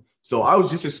with them. So I was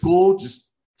just at school, just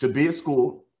to be at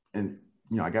school, and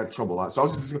you know, I got in trouble a lot. So I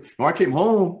was just, when I came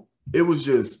home, it was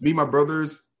just me, my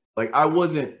brothers. Like I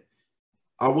wasn't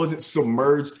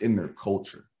submerged in their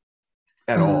culture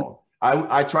at all.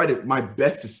 I tried my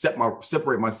best to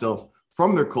separate myself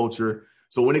from their culture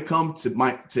So when it comes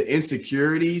to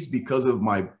insecurities because of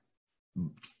my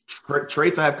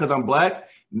traits I have because I'm Black,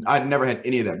 I never had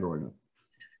any of that growing up.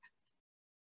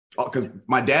 Because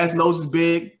my dad's nose is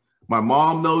big, my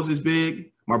mom's nose is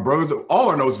big, my brothers, all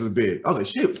our noses are big. I was like,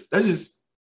 shit,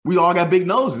 we all got big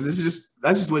noses.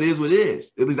 That's just what it is, what it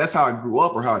is. At least that's how I grew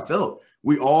up or how I felt.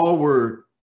 We all were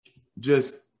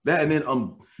just that. And then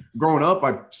growing up,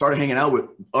 I started hanging out with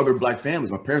other Black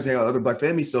families. My parents hang out with other Black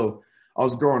families. So I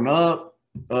was growing up,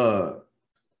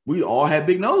 we all had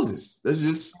big noses. That's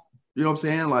just, you know what I'm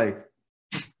saying? Like,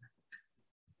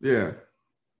 yeah.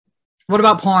 What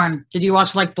about porn? Did you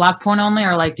watch like Black porn only,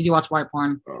 or like did you watch white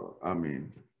porn? I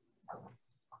mean,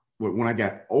 when I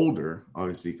got older,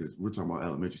 obviously, because we're talking about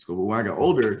elementary school, but when I got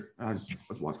older, I just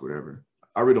watch whatever.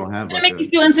 I really don't have. Did it make you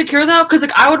feel insecure though? Because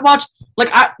like I would watch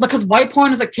because white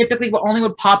porn is like typically what only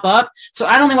would pop up. So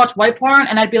I'd only watch white porn,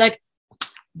 and I'd be like,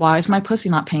 why is my pussy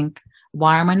not pink?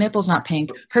 Why are my nipples not pink?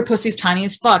 Her pussy's tiny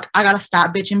as fuck. I got a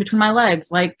fat bitch in between my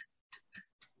legs. Like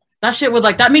that shit would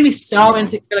that made me so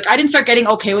insecure. Like I didn't start getting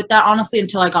okay with that honestly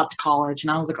until I got to college,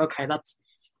 and I was like, okay, that's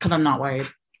because I'm not white.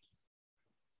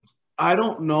 I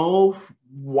don't know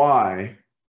why,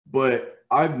 but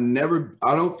the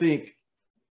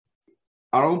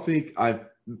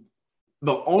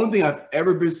only thing I've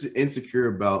ever been insecure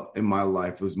about in my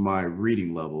life was my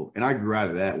reading level. And I grew out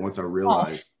of that once I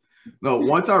realized,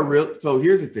 so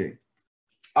here's the thing.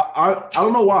 I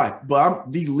don't know why, but I'm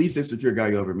the least insecure guy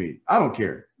you ever meet. I don't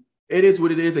care. It is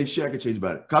what it is. Ain't shit I can change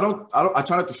about it. I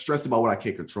try not to stress about what I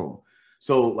can't control.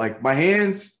 So like my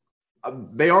hands,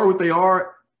 they are what they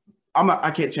are.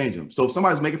 I can't change them. So if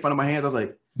somebody's making fun of my hands, I was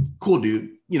like, cool,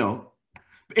 dude, you know.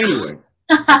 Anyway,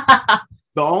 the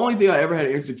only thing I ever had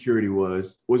insecurity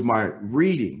was my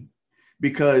reading,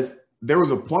 because there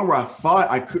was a point where I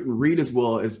thought I couldn't read as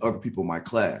well as other people in my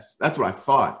class. That's what I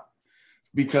thought,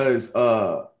 because,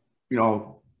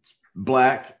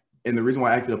 Black. And the reason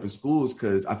why I acted up in school is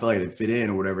because I felt like I didn't fit in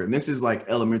or whatever. And this is like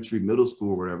elementary, middle school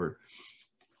or whatever.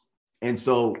 And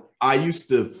so I used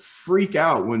to freak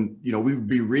out when, we would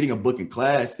be reading a book in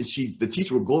class and the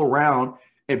teacher would go around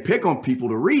and pick on people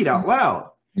to read out loud.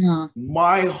 Yeah.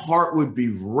 My heart would be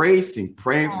racing,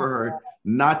 praying for her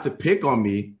not to pick on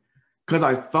me, because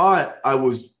I thought I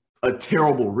was a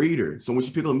terrible reader. So when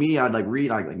she picked on me, I'd read,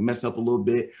 I'd mess up a little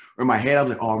bit. Or in my head, I was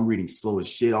like, oh, I'm reading slow as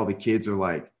shit. All the kids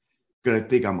are gonna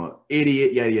think I'm an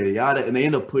idiot, yada, yada, yada. And they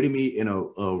end up putting me in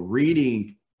a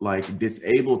reading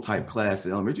disabled type class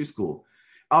in elementary school.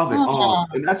 I was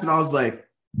like, and that's when I was like,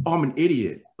 oh, I'm an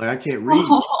idiot. I can't read.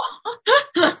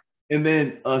 And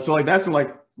then, so that's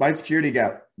when my insecurity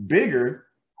got bigger.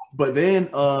 But then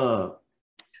I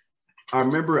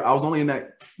remember I was only in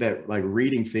that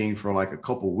reading thing for a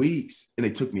couple weeks, and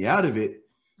they took me out of it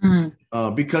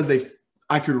because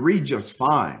I could read just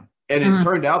fine. And it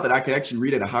turned out that I could actually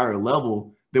read at a higher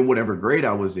level than whatever grade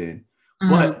I was in.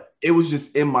 But it was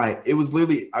just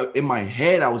literally in my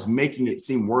head, I was making it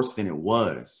seem worse than it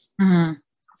was.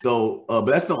 So, but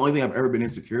that's the only thing I've ever been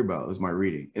insecure about is my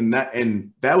reading. And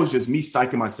that was just me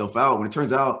psyching myself out when it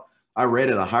turns out I read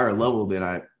at a higher level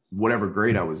than whatever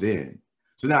grade I was in.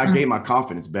 So now I gained my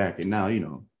confidence back. And now,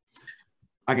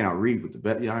 I can read with the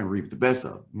best. Yeah, I can read with the best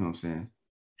of them. You know what I'm saying?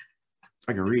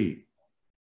 I can read.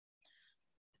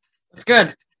 That's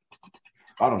good.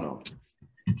 I don't know.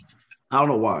 I don't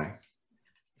know why.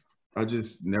 I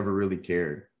just never really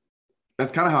cared.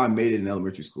 That's kind of how I made it in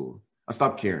elementary school. I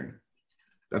stopped caring.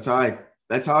 That's how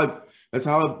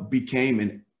it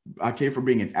became. I came from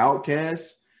being an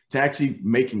outcast to actually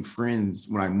making friends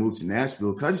when I moved to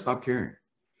Nashville, because I just stopped caring.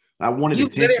 I wanted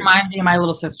attention. You remind me of my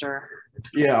little sister.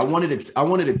 Yeah, I wanted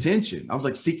attention. I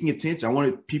was seeking attention. I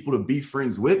wanted people to be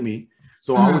friends with me.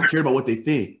 So I always cared about what they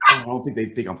think. Oh, I don't think they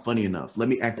think I'm funny enough. Let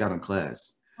me act out in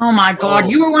class. Oh my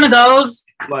God, you were one of those.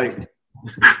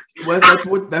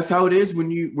 That's how it is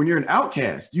when you're an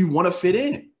outcast. You want to fit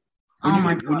in.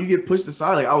 When you get pushed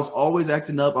aside, I was always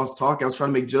acting up. I was talking. I was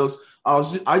trying to make jokes.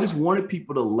 I just wanted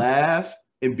people to laugh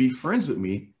and be friends with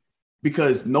me,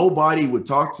 because nobody would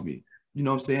talk to me. You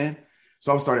know what I'm saying?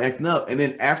 So I started acting up. And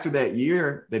then after that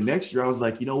year, the next year, I was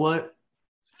like, you know what?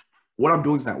 What I'm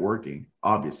doing is not working,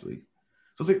 obviously.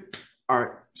 So I was like, all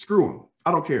right, screw them.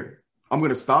 I don't care. I'm going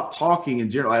to stop talking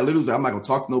in general. I literally was like, I'm not going to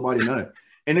talk to nobody, none of it.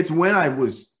 And it's when I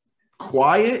was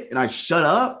quiet and I shut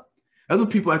up, that's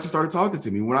when people actually started talking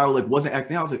to me. When I wasn't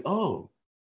acting out, I was like, oh,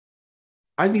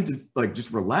 I just need to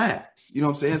just relax. You know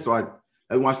what I'm saying? So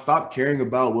when I stopped caring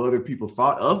about what other people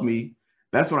thought of me,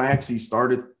 that's when I actually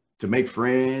started to make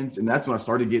friends. And that's when I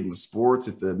started getting the sports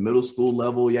at the middle school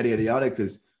level, yada, yada, yada,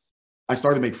 because I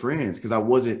started to make friends because I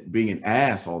wasn't being an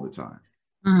ass all the time,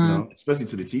 especially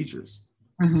to the teachers.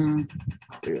 Mm-hmm.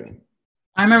 Yeah.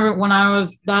 I remember when I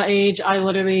was that age, I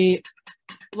literally,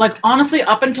 like, honestly,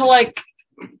 up until like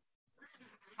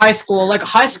high school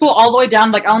all the way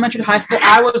down, like elementary to high school,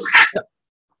 I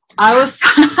was,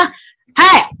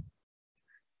 hey,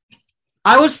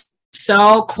 I was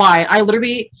so quiet. I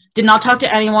literally did not talk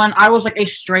to anyone. I was like a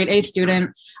straight A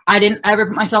student. I didn't ever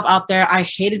put myself out there. I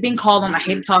hated being called on. I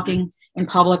hated talking in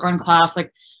public or in class,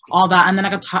 like all that. And then I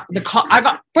got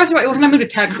first of all, it was when I moved to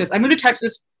Texas. I moved to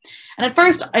Texas, and at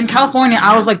first in California,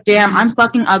 I was like, damn, I'm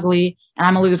fucking ugly and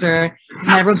I'm a loser, and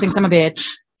everyone thinks I'm a bitch.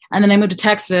 And then I moved to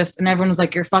Texas, and everyone was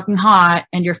like, you're fucking hot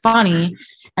and you're funny.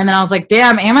 And then I was like,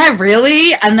 damn, am I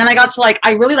really? And then I got to like,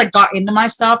 I really like got into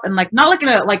myself, and like, not like in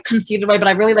a like conceited way, but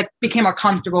I really like became more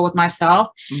comfortable with myself.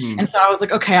 Mhm. And so I was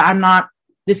like, okay, I'm not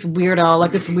this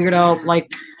weirdo,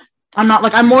 like I'm not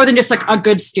like, I'm more than just like a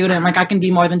good student. Like I can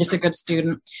be more than just a good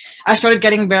student. I started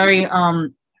getting very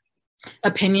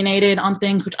opinionated on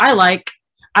things, which I like.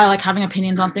 I like having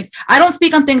opinions on things. I don't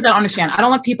speak on things I don't understand. I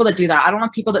don't like people that do that. I don't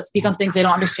like people that speak on things they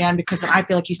don't understand, because then I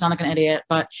feel like you sound like an idiot.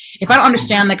 But if I don't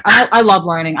understand, like I love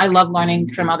learning. I love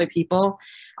learning from other people.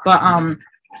 But I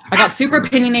got super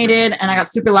opinionated and I got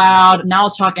super loud. Now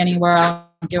I'll talk anywhere. I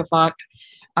don't give a fuck.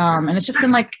 And it's just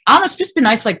been like, I don't know, it's just been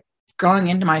nice, like growing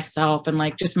into myself and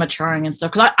like just maturing and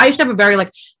stuff. Cause I used to have a very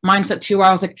like mindset too, where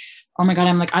I was like, oh my God,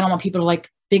 I'm like, I don't want people to like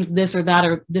think this or that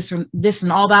or this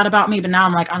and all that about me. But now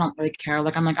I'm like, I don't really care.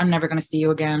 Like, I'm like, I'm never going to see you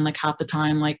again. Like half the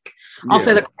time, like I'll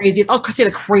say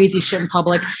the crazy shit in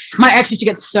public. My ex used to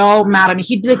get so mad at me.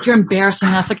 He'd be like, you're embarrassing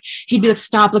us. Like he'd be like,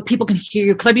 stop, like people can hear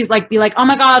you. Cause I'd be like, oh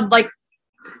my God, like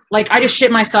I just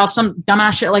shit myself, some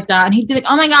dumbass shit like that. And he'd be like,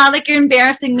 oh my God, like you're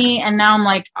embarrassing me. And now I'm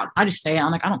like, I just say it.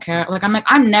 I'm like, I don't care. Like,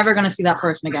 I'm never going to see that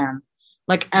person again.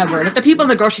 Like ever. Like the people in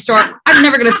the grocery store, I'm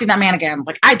never going to see that man again.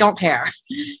 Like, I don't care.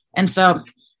 And so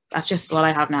that's just what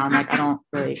I have now. I'm like, I don't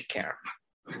really care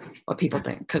what people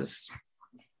think, because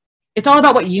it's all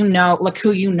about what you know, like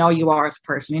who you know you are as a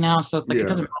person, you know? So it's like, It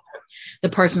doesn't matter the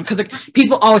person, because like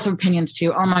people always have opinions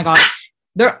too. Oh my God.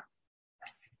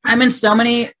 I'm in so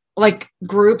many like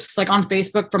groups like on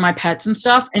Facebook for my pets and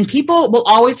stuff, and people will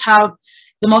always have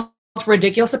the most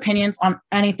ridiculous opinions on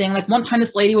anything. Like one time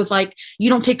this lady was like, you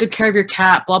don't take good care of your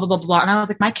cat, blah blah blah blah. And I was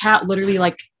like, my cat literally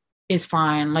like is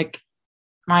fine. Like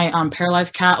my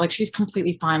paralyzed cat, like she's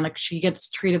completely fine. Like she gets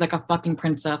treated like a fucking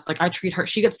princess. Like I treat her,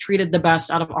 she gets treated the best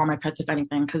out of all my pets, if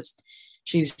anything, because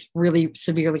she's really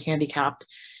severely handicapped.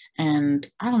 And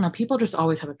I don't know, people just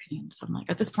always have opinions. So I'm like,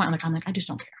 at this point, I'm like, I just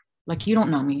don't care. Like, you don't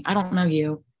know me, I don't know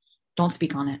you, don't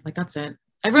speak on it. Like, that's it.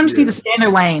 Everyone just needs to stay in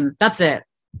their lane. That's it.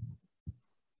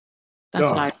 That's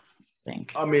what I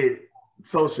think. I mean,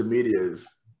 social media is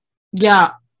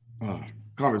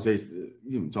conversation.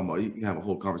 You talking about, you can have a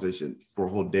whole conversation for a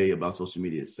whole day about social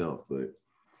media itself, but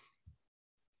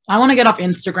I want to get off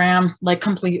Instagram like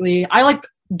completely. I like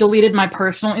deleted my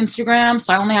personal Instagram,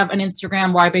 so I only have an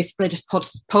Instagram where I basically just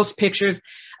post pictures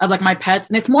of like my pets,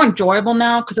 and it's more enjoyable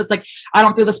now because it's like I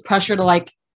don't feel this pressure to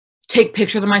like take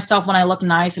pictures of myself when I look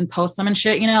nice and post them and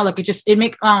shit, you know? Like it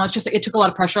makes, I don't know, it's just, it took a lot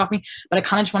of pressure off me, but I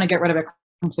kind of just want to get rid of it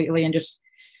completely and just,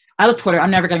 I love Twitter.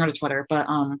 I'm never getting rid of Twitter, but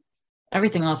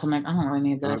everything else, I'm like, I don't really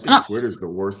need this. I think Twitter's the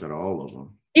worst out of all of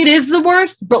them. It is the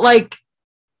worst, but like,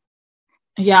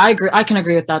 yeah, I agree. I can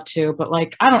agree with that too, but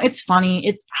like, I don't, it's funny.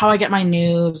 It's how I get my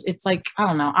news. It's like, I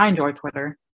don't know. I enjoy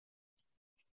Twitter.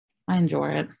 I enjoy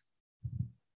it.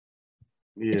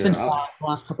 Yeah, it's been fun the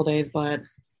last couple days, but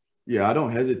yeah, I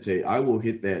don't hesitate. I will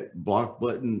hit that block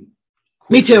button.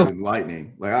 Me too.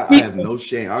 Lightning. Like I have no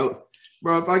shame.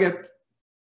 Bro, if I get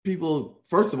people,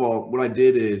 first of all, what I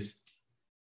did is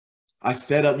you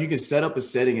can set up a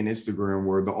setting in Instagram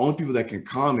where the only people that can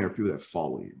comment are people that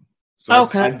follow you. So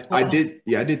I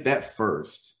did that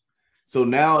first. So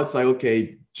now it's like,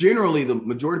 okay, generally the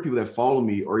majority of people that follow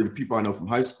me are either people I know from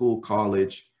high school,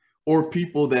 college, or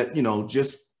people that, you know,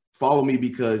 just follow me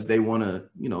because they want to,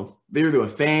 you know, they're either a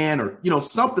fan or, you know,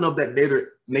 something of that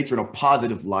nature in a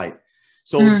positive light.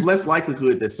 So it's less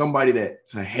likelihood that somebody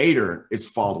that's a hater is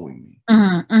following me.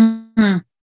 And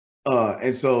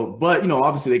so, but, you know,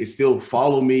 obviously they can still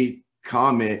follow me,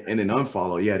 comment, and then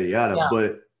unfollow, yada, yada. Yeah.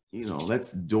 But, you know,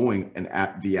 that's doing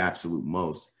the absolute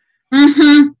most.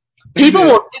 People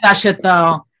will do that shit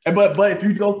though. But if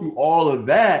you go through all of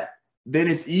that, then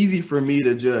it's easy for me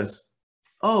to just,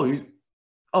 oh,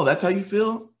 that's how you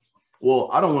feel? Well,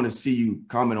 I don't want to see you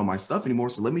comment on my stuff anymore.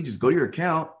 So let me just go to your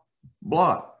account,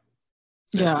 block.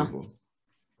 That's simple.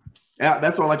 Yeah,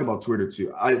 that's what I like about Twitter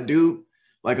too. I do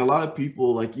like a lot of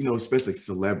people, like, you know, especially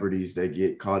celebrities that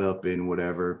get caught up in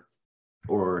whatever,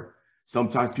 or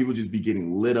sometimes people just be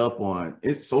getting lit up on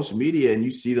social media, and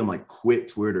you see them like quit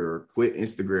Twitter or quit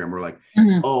Instagram, or like,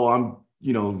 oh, I'm,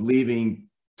 leaving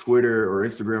Twitter or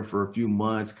Instagram for a few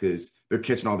months because they're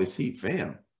catching all this heat.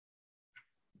 Fam,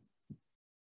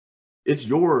 it's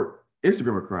your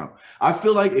Instagram account. I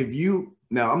feel like if you,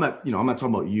 now I'm not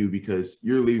talking about you because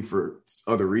you're leaving for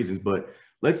other reasons, but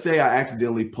let's say I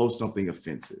accidentally post something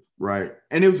offensive, right?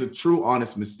 And it was a true,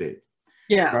 honest mistake.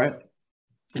 Yeah. Right.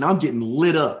 And I'm getting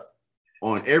lit up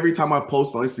on every time I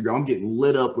post on Instagram. I'm getting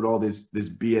lit up with all this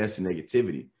BS and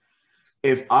negativity.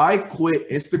 If I quit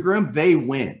Instagram, they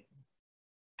win.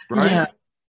 Right. Yeah.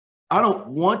 I don't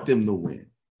want them to win.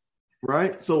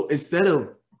 Right. So instead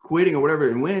of quitting or whatever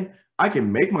and win, I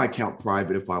can make my account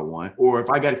private if I want, or if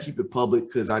I got to keep it public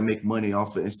because I make money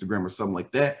off of Instagram or something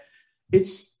like that.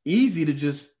 It's easy to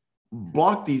just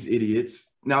block these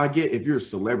idiots. Now, I get if you're a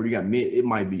celebrity, you got it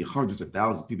might be hundreds of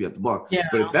thousands of people at the block. Yeah.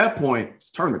 But at that point,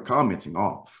 just turn the commenting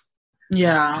off.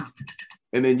 Yeah.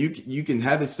 And then you can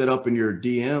have it set up in your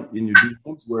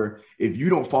DMs where if you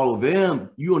don't follow them,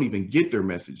 you don't even get their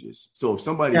messages. So if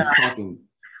somebody's talking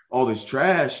all this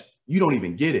trash, you don't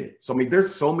even get it. So I mean,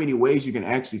 there's so many ways you can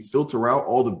actually filter out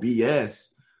all the BS,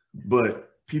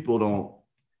 but people don't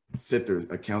set their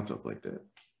accounts up like that.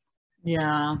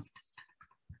 Yeah.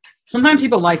 Sometimes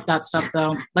people like that stuff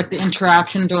though, like the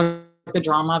interaction, the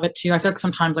drama of it too. I feel like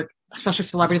sometimes, like especially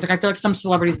celebrities, like I feel like some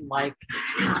celebrities like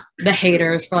the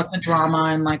haters for like the drama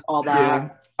and like all that. Yeah,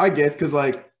 I guess because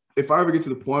like if I ever get to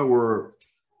the point where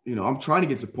I'm trying to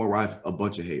get to the point where I have a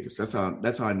bunch of haters. That's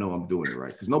how I know I'm doing it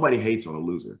right. Because nobody hates on a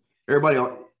loser.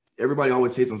 Everybody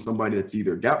always hates on somebody that's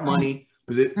either got money,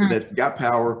 that's got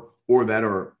power, or that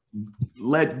are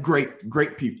led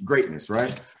greatness, right?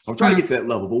 So I'm trying to get to that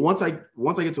level. But once I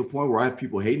get to a point where I have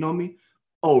people hating on me,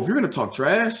 if you're gonna talk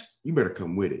trash, you better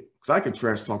come with it. Because I can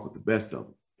trash talk with the best of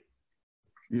them.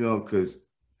 Because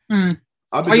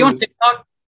are you on TikTok?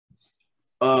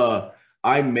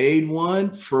 I made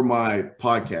one for my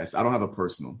podcast. I don't have a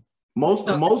personal. Most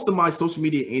of my social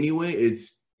media anyway,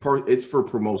 it's for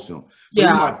promotional.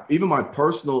 So even my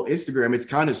personal Instagram, it's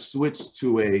kind of switched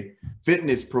to a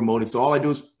fitness promoting. So all I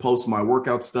do is post my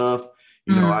workout stuff.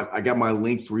 I got my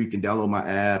links where you can download my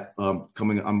app.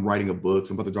 I'm writing a book,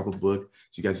 so I'm about to drop a book.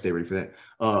 So you guys stay ready for that.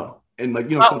 And like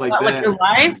stuff like that. Like your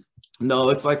life? No,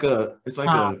 it's like a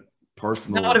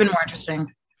personal. That would have been more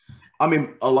interesting. I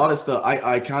mean, a lot of stuff.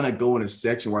 I kind of go in a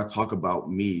section where I talk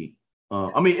about me.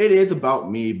 It is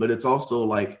about me, but it's also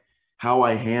like how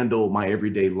I handle my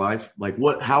everyday life, like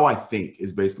how I think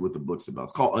is basically what the book's about.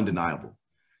 It's called Undeniable.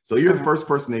 So you're the first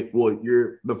person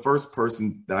you're the first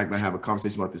person that I'm going to have a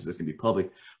conversation about this that's going to be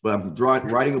public, but I'm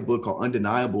writing a book called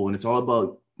Undeniable, and it's all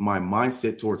about my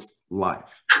mindset towards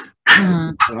life.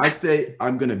 When I say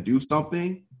I'm going to do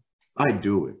something, I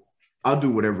do it. I'll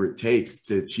do whatever it takes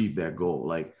to achieve that goal.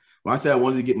 Like when I said I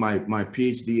wanted to get my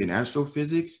PhD in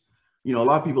astrophysics, a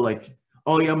lot of people like,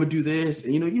 oh yeah, I'm gonna do this.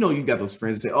 And you got those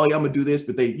friends that say, oh yeah, I'm gonna do this,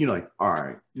 but they, like, all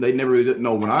right. They never really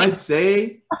know. When I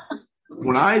say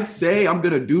I'm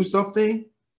gonna do something,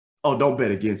 oh, don't bet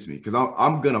against me, because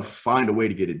I'm gonna find a way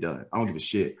to get it done. I don't give a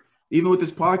shit. Even with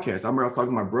this podcast, I remember I was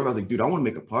talking to my brother, I was like, dude, I want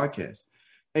to make a podcast.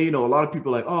 And a lot of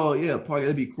people are like, oh yeah, podcast,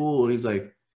 that'd be cool. And he's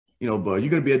like, but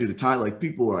you're gonna be able to do the time. Like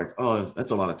people are like, oh,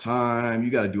 that's a lot of time. You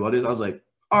gotta do all this. I was like,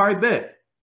 all right, bet.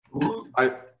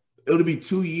 It'll be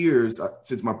 2 years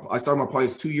since I started my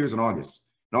podcast 2 years in August.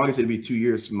 In August, it'll be 2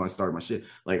 years from when I started my shit.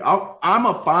 Like I'm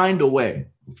gonna find a way.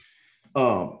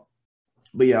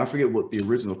 But yeah, I forget what the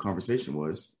original conversation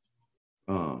was.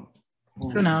 Who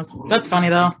knows? That's funny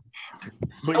though.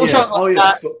 But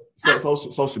yeah, so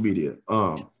social media.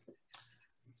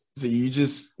 So you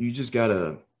just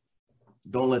gotta.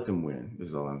 Don't let them win,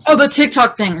 is all I'm saying. Oh, the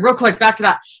TikTok thing, real quick, back to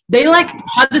that. They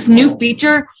have this new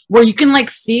feature where you can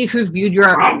see who's viewed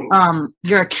your account,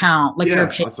 your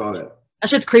page. I saw that. That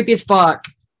shit's creepy as fuck.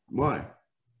 Why?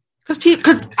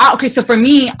 Okay, so for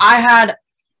me, I had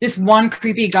this one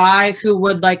creepy guy who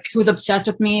was obsessed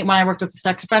with me when I worked with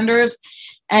sex offenders,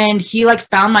 and he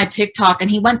found my TikTok and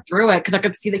he went through it because I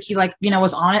could see that he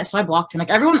was on it, so I blocked him.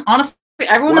 Everyone that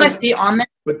I see on there.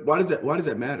 But why does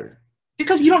that matter?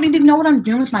 Because you don't need to know what I'm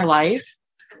doing with my life.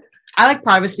 I like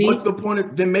privacy. What's the point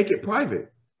of then make it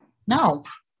private? No.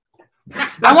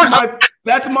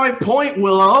 That's my point,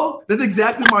 Willow. That's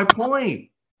exactly my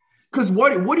point. Because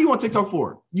what do you want TikTok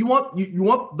for? You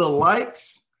want the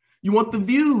likes, you want the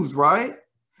views, right?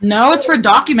 No, it's for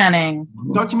documenting.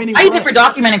 Documenting I use it for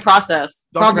documenting process.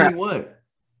 Documenting what?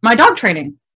 My dog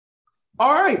training.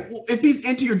 All right. Well, if he's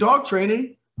into your dog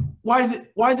training, why does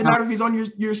it matter if he's on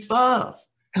your stuff?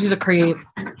 He's a creep.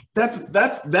 That's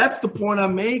the point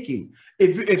I'm making.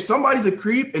 if somebody's a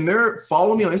creep and they're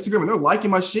following me on Instagram and they're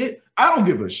liking my shit, I don't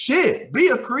give a shit. Be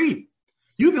a creep.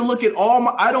 You can look at all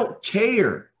my, I don't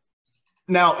care.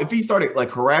 Now, if he started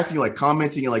like harassing you, like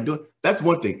commenting and like doing, that's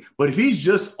one thing. But if he's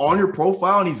just on your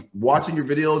profile and he's watching your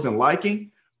videos and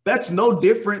liking, that's no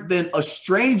different than a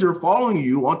stranger following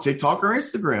you on TikTok or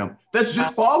Instagram. That's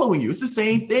just following you. It's the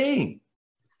same thing.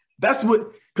 That's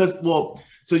what, because well,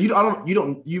 so you don't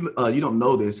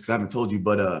know this because I haven't told you,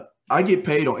 but I get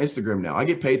paid on Instagram now. I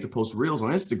get paid to post reels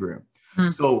on Instagram.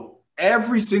 So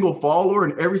every single follower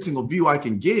and every single view I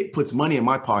can get puts money in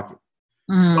my pocket.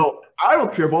 So I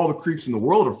don't care if all the creeps in the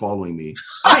world are following me.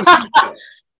 I need that.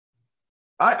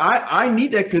 I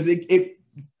need that because it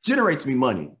generates me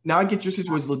money. Now I get your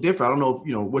situation a little different. I don't know,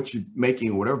 you know, what you're making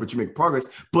or whatever, but you make progress.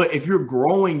 But if you're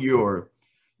growing your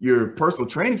personal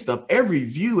training stuff, every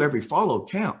view, every follow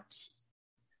counts.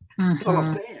 That's all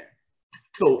I'm saying.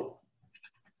 So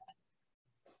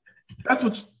that's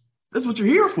what you're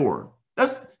here for.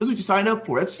 That's what you sign up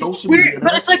for. That's social media.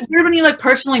 But it's like weird when you like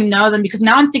personally know them, because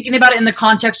now I'm thinking about it in the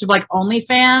context of like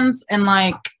OnlyFans and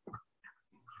like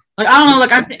I don't know,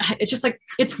 like it's just like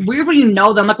it's weird when you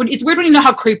know them. Like it's weird when you know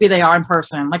how creepy they are in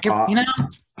person. Like if you know,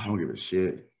 I don't give a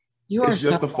shit. It's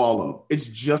just a follow. It's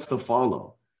just a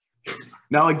follow.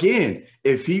 Now again,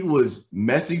 if he was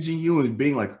messaging you and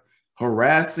being like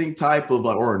harassing type of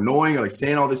like or annoying or like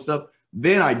saying all this stuff,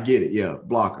 then I get it. Yeah,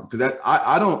 block him because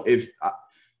I don't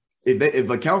if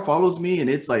account follows me and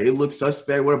it's like it looks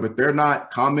suspect, whatever, but they're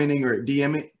not commenting or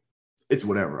DMing, it's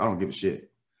whatever. I don't give a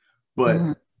shit.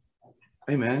 But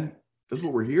hey, man, that's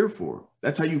what we're here for.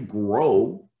 That's how you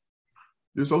grow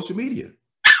your social media.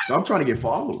 So I'm trying to get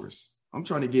followers. I'm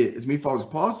trying to get as many followers as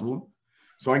possible,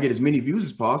 so I can get as many views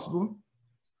as possible.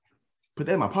 Put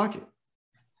that in my pocket.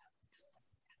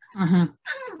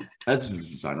 That's what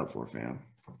you sign up for, fam.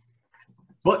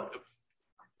 But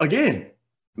again,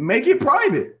 make it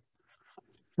private.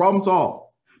 Problem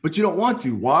solved. But you don't want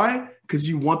to. Why? Because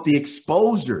you want the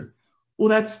exposure. Well,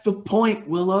 that's the point,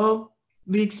 Willow.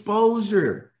 The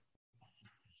exposure.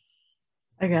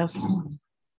 I guess.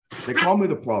 They call me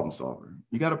the problem solver.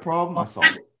 You got a problem? I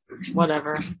solve it.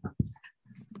 Whatever.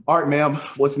 All right, ma'am.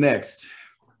 What's next?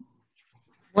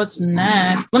 What's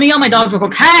next? Let me yell at my dogs real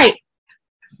quick. Hey!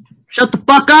 Shut the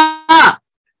fuck up!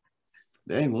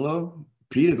 Dang, Willow.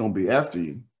 Peter gonna be after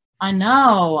you. I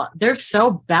know. They're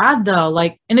so bad though.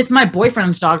 Like, and it's my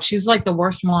boyfriend's dog. She's like the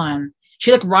worst one.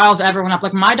 She like riles everyone up.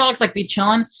 Like my dog's like be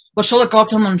chilling, but she'll like go up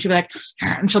to them and she'll be like,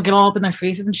 and she'll get all up in their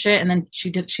faces and shit. And then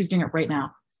she's doing it right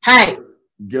now. Hey,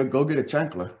 go get a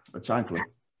chancla.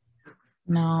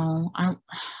 No, I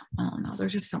don't know.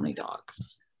 There's just so many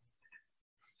dogs.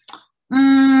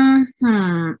 Oh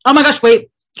my gosh,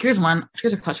 wait. Here's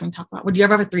a question we can talk about. Would you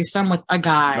ever have a threesome with a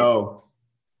guy? No.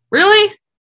 Really?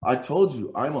 I told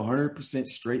you, I'm 100%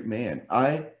 straight man.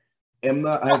 I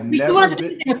have never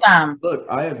been. Look,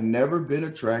 I have never been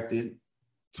attracted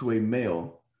to a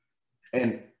male,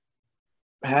 and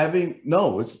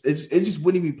it's just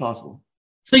wouldn't be possible.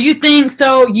 So you think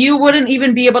you wouldn't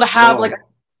even be able to have wow.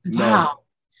 No.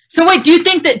 So wait, do you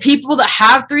think that people that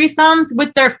have threesomes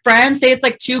with their friends, say it's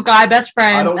like two guy best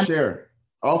friends? I don't share.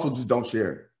 I also just don't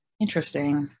share.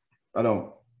 Interesting. I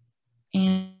don't.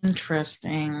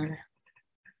 Interesting.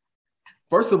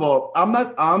 First of all, I'm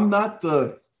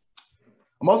also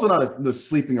not the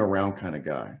sleeping around kind of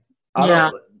guy.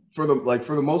 For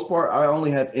the most part, I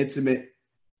only have intimate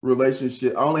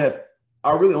relationship. I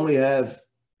really only have,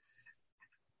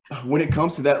 when it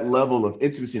comes to that level of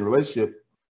intimacy in a relationship,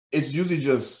 it's usually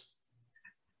just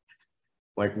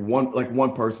like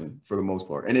one person for the most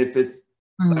part. And if it's,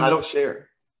 I don't share.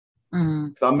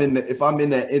 So if I'm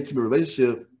in that intimate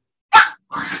relationship,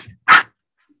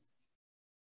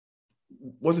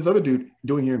 what's this other dude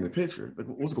doing here in the picture? Like,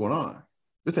 what's going on?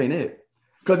 This ain't it.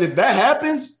 Because if that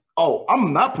happens,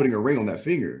 I'm not putting a ring on that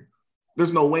finger.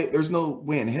 There's no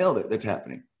way in hell that's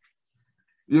happening.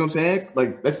 You know what I'm saying?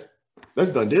 Like that's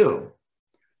done deal.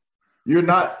 You're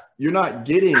not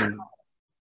getting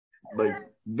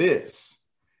like this.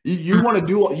 You want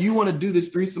to do this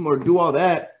threesome or do all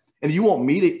that, and you want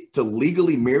me to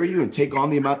legally marry you and take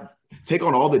on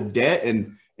all the debt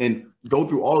and go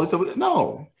through all this stuff?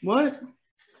 No, what?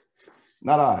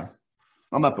 Not I.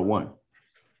 I'm not the one.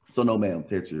 So no, ma'am,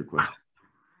 to answer your question.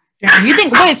 So you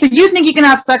think you can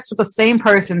have sex with the same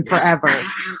person forever?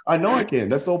 I know I can.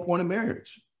 That's the whole point of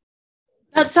marriage.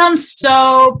 That sounds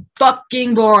so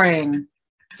fucking boring.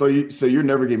 So you're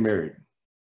never getting married?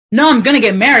 No, I'm gonna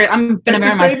get married. I'm gonna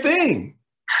marry my same thing.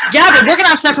 Yeah, but we're gonna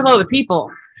have sex with other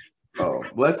people. Oh,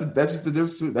 well, that's just the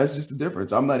difference. That's just the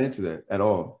difference. I'm not into that at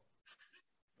all.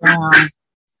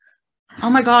 Oh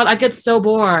my god, I get so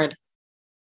bored.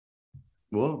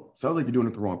 Well, sounds like you're doing it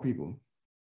with the wrong people.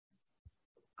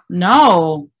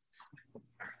 No.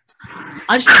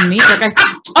 I just mean like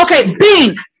okay,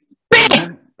 Bean!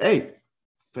 Hey,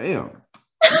 fam.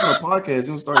 You on a podcast, you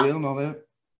don't start yelling all that.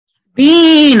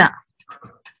 Bean! Did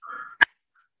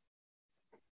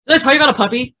I tell you about a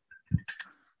puppy?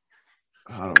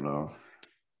 I don't know.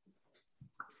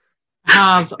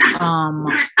 Have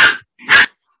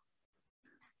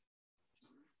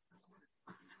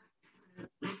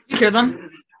you hear them?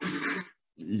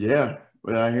 Yeah,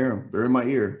 but I hear them. They're in my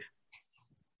ear.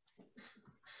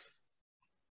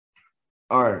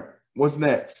 All right, what's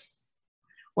next?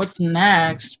 What's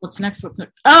next?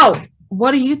 Oh,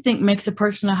 what do you think makes a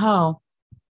person a hoe?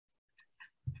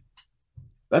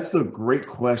 That's the great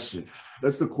question.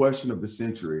 That's the question of the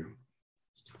century.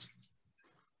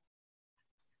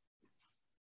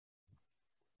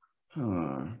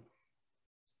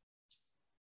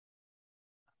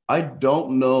 I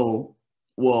don't know.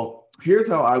 Well, here's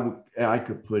how I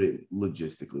could put it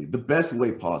logistically, the best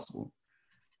way possible.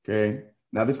 Okay.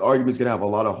 Now this argument is gonna have a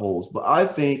lot of holes, but I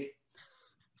think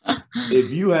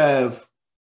if you have,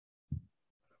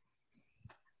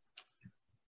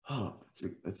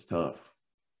 it's tough.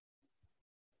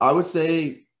 I would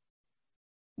say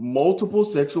multiple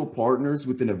sexual partners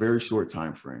within a very short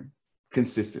time frame,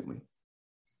 consistently.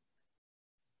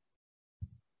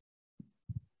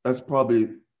 That's probably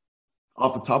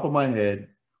off the top of my head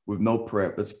with no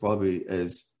prep. That's probably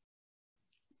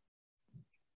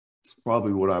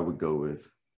what I would go with.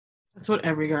 That's what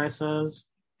every guy says.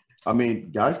 I mean,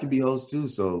 guys can be hoes too,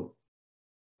 so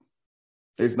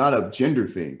it's not a gender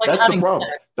thing. Like that's the problem.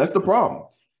 Sex. That's the problem.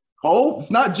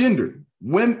 It's not gender.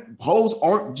 Hoes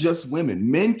aren't just women.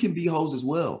 Men can be hoes as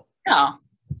well. Yeah.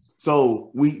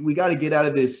 So we got to get out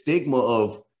of this stigma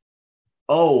of,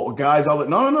 oh, guys,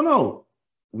 no.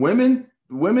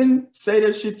 Women say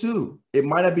that shit too. It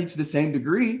might not be to the same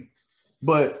degree,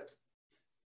 but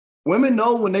women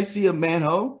know when they see a man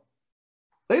hoe.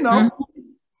 They know.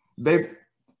 Mm-hmm.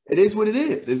 It is what it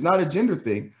is. It's not a gender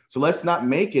thing. So let's not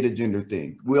make it a gender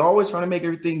thing. We're always trying to make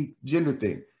everything gender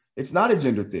thing. It's not a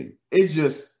gender thing. It's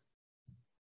just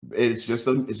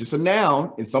a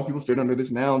noun, and some people fit under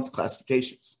this noun's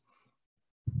classifications.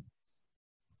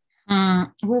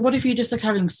 Well, what if you just like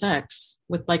having sex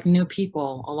with like new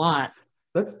people a lot?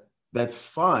 That's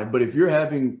fine. But if you're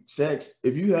having sex,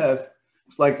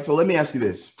 so let me ask you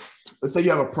this. Let's say you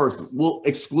have a person. We'll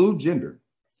exclude gender.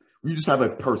 You just have a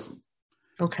person.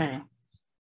 Okay.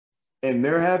 And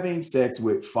they're having sex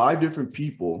with 5 different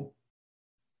people,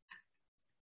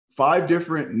 5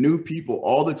 different new people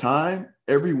all the time,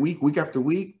 every week, week after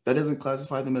week. That doesn't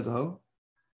classify them as a hoe?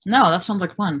 No, that sounds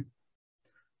like fun.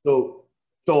 So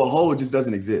a hoe just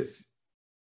doesn't exist.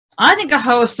 I think a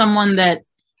hoe is someone that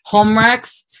home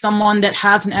wrecks, someone that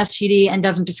has an STD and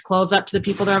doesn't disclose that to the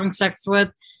people they're having sex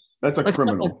with. That's a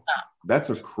criminal.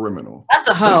 That's a criminal. That's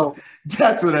a hoe.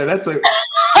 That's a criminal.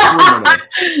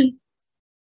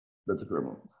 That's a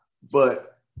criminal.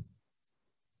 But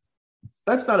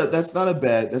that's not a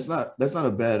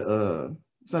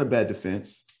bad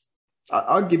defense.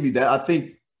 I'll give you that. I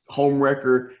think home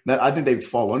wrecker, I think they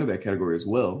fall under that category as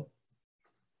well.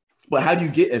 But how do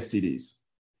you get STDs?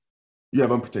 You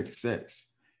have unprotected sex.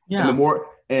 Yeah.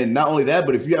 And not only that,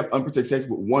 but if you have unprotected sex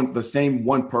with the same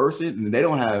one person and they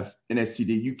don't have an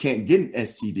STD, you can't get an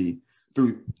STD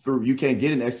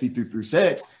through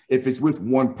sex if it's with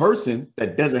one person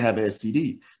that doesn't have an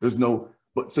STD.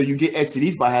 So you get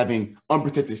STDs by having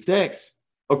unprotected sex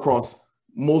across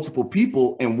multiple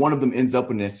people, and one of them ends up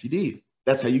with an STD.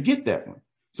 That's how you get that one.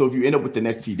 So if you end up with an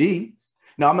STD,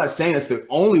 now I'm not saying that's the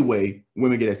only way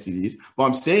women get STDs, but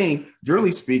I'm saying,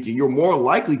 generally speaking, you're more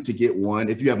likely to get one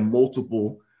if you have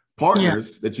multiple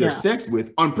partners that you have sex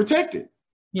with unprotected.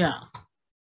 Yeah.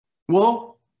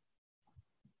 Well,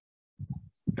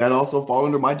 that also falls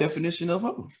under my definition of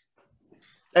hoe.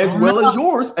 As well as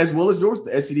yours,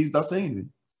 the STD without saying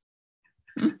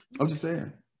anything. I'm just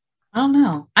saying. I don't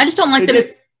know. I just don't like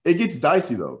that it gets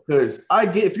dicey though, because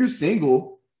if you're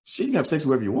single, you can have sex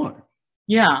wherever you want.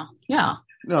 Yeah. Yeah.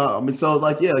 No, I mean, so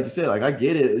like you said, like I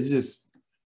get it. It's just,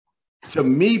 to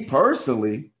me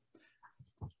personally,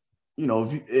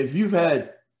 if you've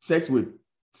had sex with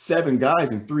 7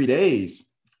 guys in 3 days,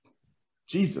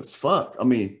 Jesus fuck. I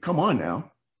mean, come on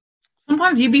now.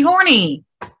 Sometimes you be horny.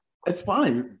 That's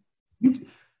fine.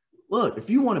 Look, if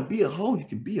you want to be a hoe, you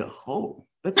can be a hoe.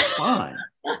 That's fine.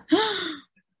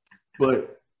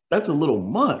 But that's a little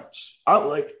much.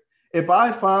 If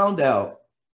I found out,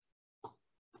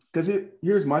 because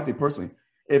here's my thing personally.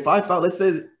 If I found, let's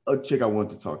say a chick I wanted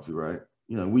to talk to, right?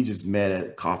 We just met at a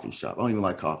coffee shop. I don't even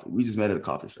like coffee. We just met at a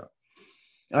coffee shop.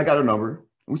 And I got her number.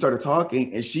 And we started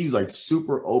talking, and she was like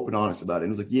super open, honest about it.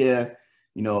 And it was like, yeah,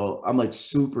 you know, I'm like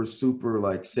super, super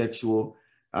like sexual.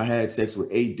 I had sex with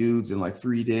 8 dudes in like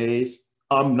 3 days.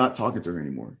 I'm not talking to her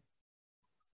anymore.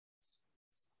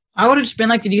 I would have just been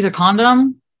like, did you use a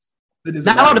condom? That would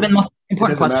have been the most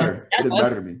important question. Matter. It doesn't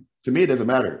matter to me. To me, it doesn't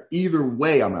matter. Either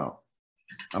way, I'm out.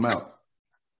 I'm out.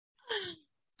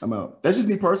 I'm out. That's just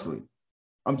me personally.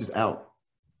 I'm just out.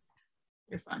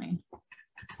 You're funny.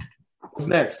 What's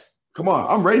next? Come on.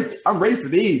 I'm ready. I'm ready for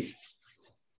these.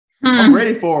 I'm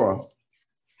ready for them.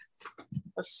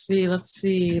 Let's see.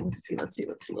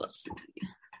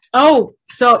 Oh,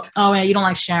 yeah, you don't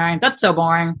like sharing. That's so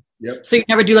boring. Yep. So you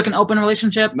never do like an open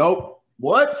relationship? Nope.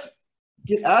 What?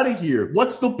 Get out of here.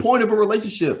 What's the point of a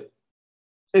relationship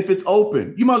if it's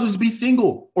open? You might as well just be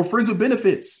single or friends with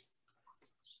benefits.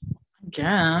 I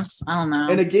guess. I don't know.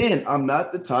 And again, I'm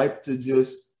not the type to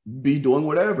just be doing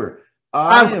whatever.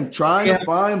 I am trying to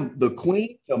find the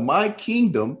queen to my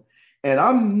kingdom, and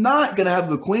I'm not going to have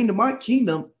the queen to my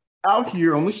kingdom out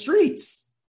here on the streets.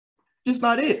 Just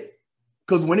not it.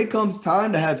 Because when it comes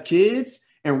time to have kids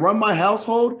and run my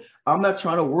household, I'm not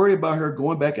trying to worry about her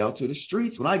going back out to the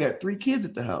streets when I got 3 kids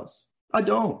at the house. I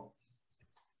don't.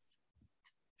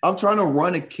 I'm trying to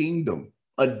run a kingdom,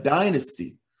 a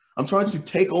dynasty. I'm trying to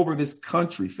take over this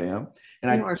country, fam. And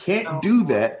I can't do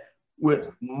that with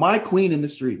my queen in the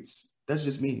streets. That's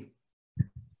just me.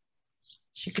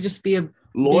 She could just be a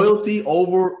loyalty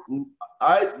over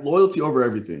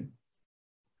everything.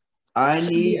 I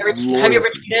need loyalty. Have you ever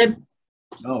cheated?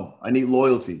 No, I need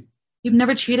loyalty. You've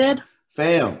never cheated?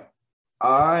 Fam,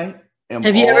 I am.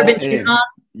 Have you ever been cheated on?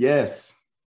 Yes.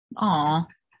 Aw.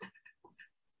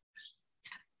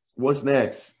 What's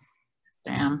next?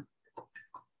 Damn.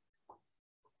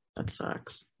 That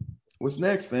sucks. What's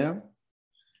next, fam?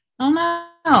 Oh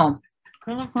no.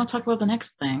 I don't want to talk about the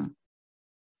next thing.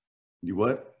 You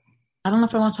what? I don't know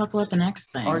if I want to talk about the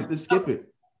next thing. All right, let's skip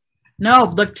it. No,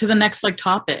 look to the next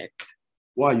topic.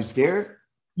 Why, you scared?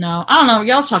 No, I don't know.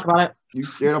 Y'all talk about it. You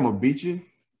scared I'm gonna beat you?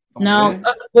 No.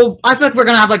 Well, I feel like we're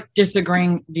gonna have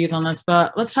disagreeing views on this,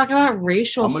 but let's talk about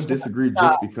racial. I'm gonna disagree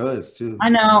just because too. I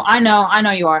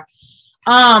know you are.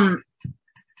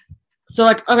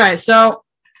 So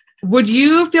would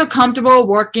you feel comfortable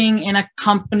working in a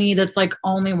company that's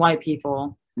only white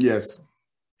people? Yes.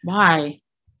 Why?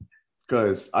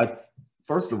 Because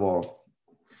first of all,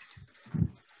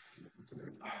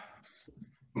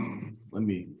 let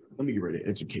me get ready to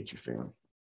educate you, fam.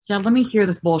 Yeah, let me hear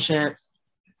this bullshit.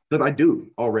 That I do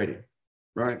already,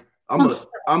 right? I'm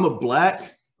a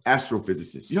black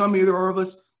astrophysicist. You know how many there are of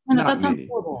us? Not many.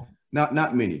 Horrible.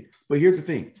 Not many. But here's the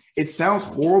thing. It sounds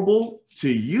horrible to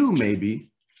you,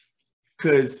 maybe,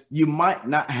 because you might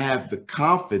not have the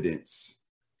confidence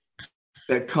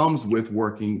that comes with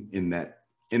working in that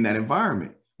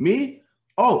environment. Me?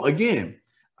 Oh, again,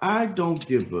 I don't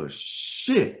give a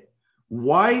shit.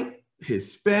 White,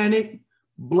 Hispanic,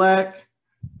 black,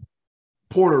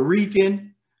 Puerto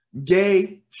Rican,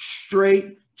 gay,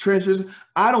 straight, transgender.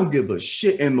 I don't give a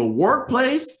shit. In the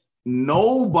workplace,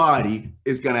 nobody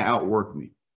is going to outwork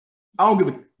me. I don't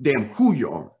give a damn who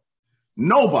you are.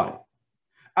 Nobody.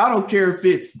 I don't care if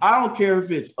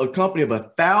it's a company of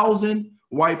 1,000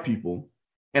 white people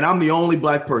and I'm the only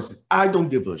black person. I don't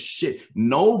give a shit.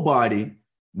 Nobody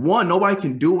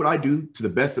can do what I do to the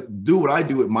best, do what I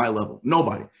do at my level.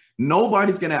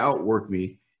 Nobody's going to outwork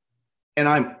me. And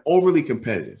I'm overly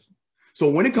competitive. So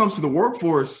when it comes to the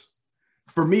workforce,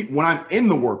 for me, when I'm in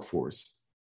the workforce,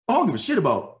 I don't give a shit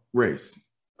about race.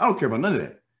 I don't care about none of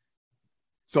that.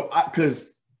 So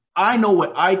because I know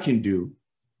what I can do,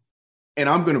 and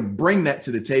I'm going to bring that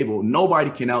to the table. Nobody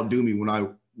can outdo me when I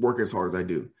work as hard as I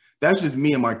do. That's just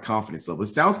me and my confidence level. It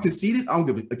sounds conceited. I don't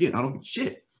give a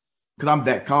shit because I'm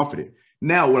that confident.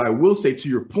 Now, what I will say to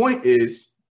your point is,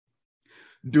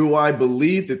 do I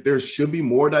believe that there should be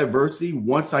more diversity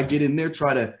once I get in there,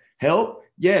 try to help?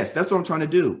 Yes, that's what I'm trying to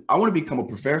do. I want to become a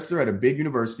professor at a big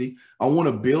university. I want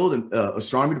to build an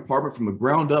astronomy department from the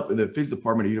ground up in the physics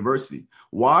department at university.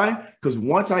 Why? Because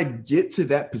once I get to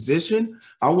that position,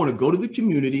 I want to go to the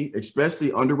community, especially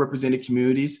underrepresented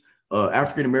communities,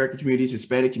 African-American communities,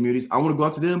 Hispanic communities. I want to go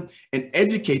out to them and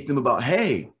educate them about,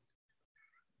 hey,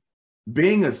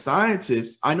 being a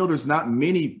scientist, I know there's not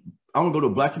many. I want to go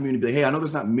to a black community and be like, hey, I know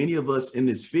there's not many of us in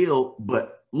this field,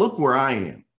 but look where I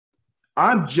am.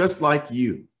 I'm just like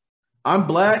you. I'm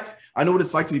black. I know what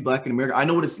it's like to be black in America. I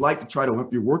know what it's like to try to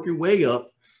work your way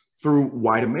up through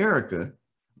white America.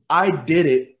 I did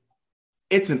it.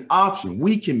 It's an option.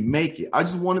 We can make it. I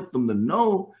just wanted them to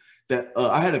know that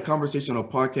I had a conversation on a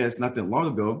podcast not that long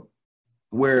ago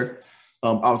where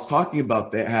I was talking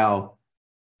about that, how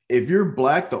if you're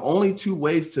black, the only two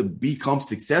ways to become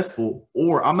successful,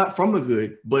 or I'm not from the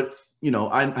hood, but you know,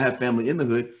 I have family in the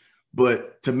hood,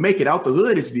 but to make it out the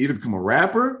hood is to either become a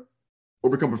rapper or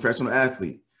become a professional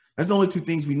athlete. That's the only two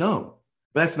things we know.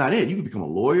 But that's not it. You can become a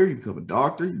lawyer, you become a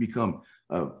doctor, you become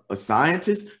a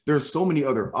scientist. There's so many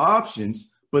other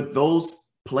options, but those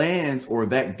plans or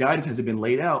that guidance hasn't been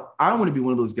laid out. I want to be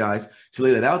one of those guys to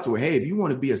lay that out to where, hey, if you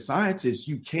want to be a scientist,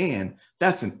 you can.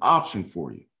 That's an option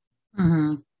for you.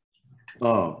 Mm-hmm.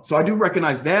 So I do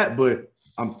recognize that, but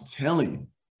I'm telling you,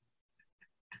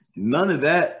 none of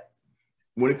that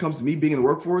when it comes to me being in the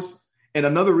workforce. And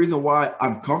another reason why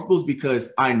I'm comfortable is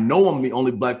because I know I'm the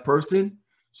only black person.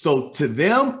 So to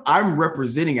them, I'm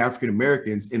representing African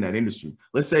Americans in that industry.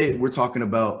 Let's say we're talking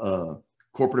about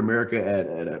corporate America at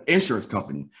an insurance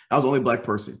company. I was the only black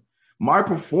person. My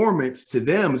performance to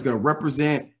them is going to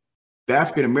represent the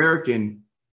African American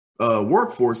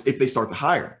workforce if they start to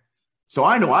hire. So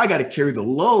I know I got to carry the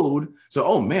load. So,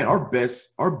 oh man, our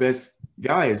best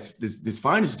guy is this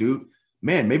finest dude.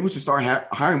 Man, maybe we should start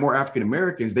hiring more African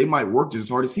Americans. They might work just as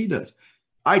hard as he does.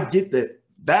 I get that.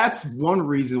 That's one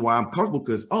reason why I'm comfortable,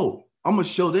 because, I'm going to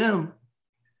show them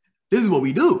this is what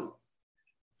we do.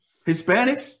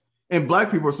 Hispanics and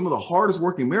black people are some of the hardest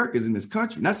working Americans in this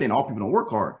country. Not saying all people don't work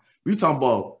hard. We're talking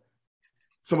about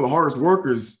some of the hardest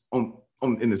workers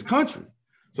in this country.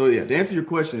 So yeah, to answer your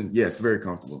question, yes, very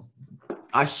comfortable.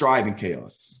 I strive in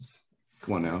chaos.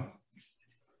 Come on now.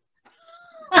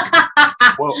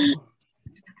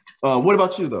 Well, what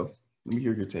about you though? Let me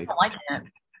hear your take. I like it.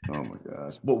 Oh my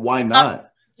gosh. But why not?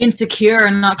 Insecure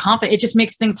and not confident. It just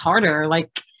makes things harder.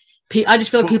 Like, I just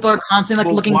feel like people are constantly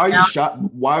like looking down.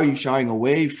 Why are you shying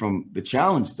away from the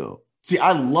challenge though? See,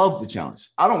 I love the challenge.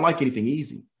 I don't like anything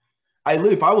easy.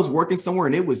 If I was working somewhere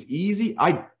and it was easy,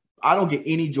 I don't get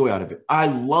any joy out of it. I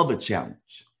love a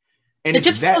challenge. And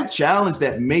it's that challenge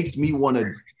that makes me want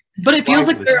to. But it feels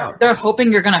like they're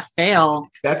hoping you're gonna fail.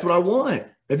 That's what I want.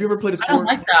 Have you ever played a sport? I don't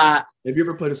like that. Have you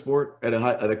ever played a sport at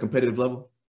a competitive level?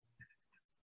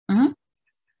 Mm-hmm.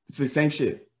 It's the same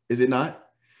shit, is it not?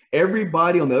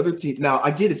 Everybody on the other team. Now,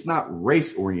 I get it's not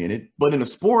race oriented, but in a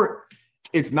sport,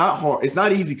 it's not hard. It's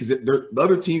not easy because the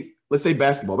other team, let's say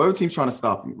basketball, the other team's trying to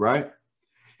stop you, right?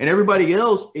 And everybody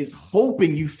else is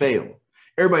hoping you fail.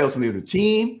 Everybody else on the other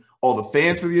team, all the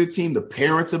fans for the other team, the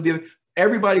parents of the other,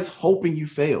 everybody's hoping you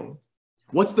fail.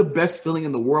 What's the best feeling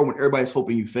in the world when everybody's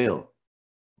hoping you fail?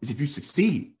 Is if you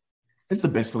succeed. It's the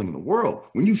best feeling in the world.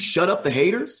 When you shut up the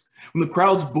haters, when the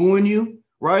crowd's booing you,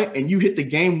 right? And you hit the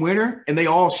game winner and they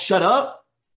all shut up.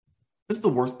 That's the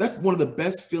worst. That's one of the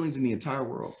best feelings in the entire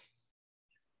world.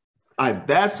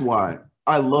 That's why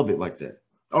I love it like that.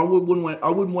 I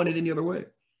wouldn't want it any other way.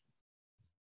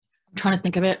 I'm trying to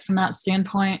think of it from that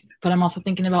standpoint, but I'm also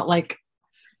thinking about like,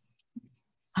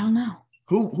 I don't know.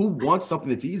 Who wants something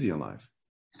that's easy in life?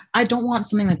 I don't want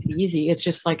something that's easy. It's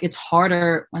just like, it's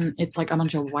harder when it's like a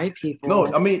bunch of white people.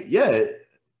 No, I mean, yeah,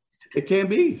 it can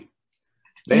be.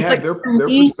 They have like, their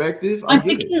perspective.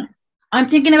 I'm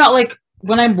thinking about like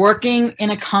when I'm working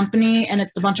in a company and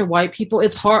it's a bunch of white people,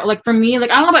 it's hard. Like for me,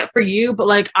 like, I don't know about for you, but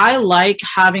like, I like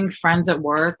having friends at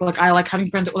work. Like I like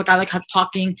having friends. Like I like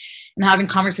talking and having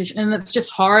conversation, and it's just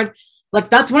hard. Like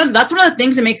that's one of the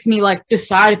things that makes me like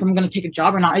decide if I'm going to take a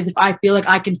job or not, is if I feel like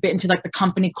I can fit into like the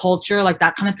company culture, like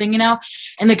that kind of thing, you know?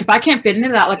 And like, if I can't fit into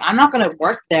that, like, I'm not going to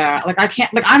work there. Like I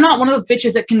can't, like, I'm not one of those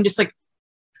bitches that can just like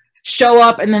show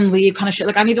up and then leave kind of shit.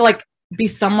 Like I need to like be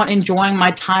somewhat enjoying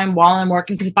my time while I'm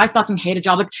working. Cause if I fucking hate a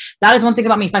job, like that is one thing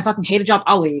about me. If I fucking hate a job,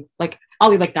 I'll leave. Like I'll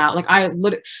leave like that. Like I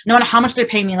literally, no matter how much they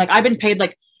pay me, like I've been paid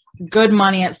like good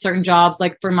money at certain jobs,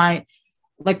 like for my,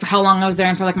 like for how long I was there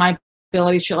and for like my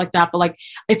ability, shit like that. But like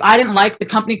if I didn't like the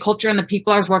company culture and the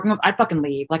people I was working with, I'd fucking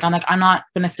leave. Like I'm not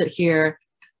gonna sit here.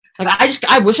 Like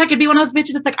I wish I could be one of those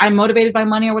bitches that's like I'm motivated by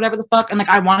money or whatever the fuck, and like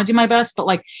I want to do my best, but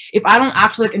like if I don't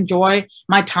actually like enjoy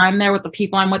my time there with the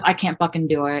people I'm with, I can't fucking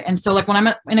do it. And so like when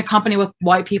I'm in a company with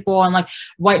white people and like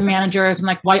white managers and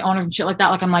like white owners and shit like that,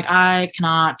 like I'm like, I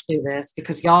cannot do this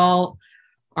because y'all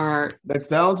are. That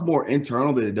sounds more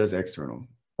internal than it does external.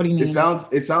 What do you mean? It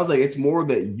sounds like it's more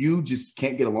that you just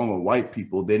can't get along with white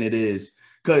people than it is,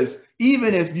 because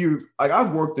even if you like,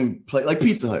 I've worked in like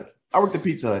Pizza Hut. I worked at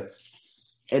Pizza Hut,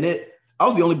 and I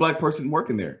was the only black person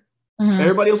working there. Mm-hmm.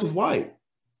 Everybody else was white.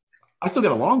 I still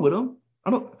get along with them. I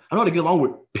know how to get along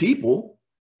with people.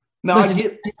 Now I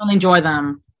still enjoy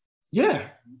them. Yeah,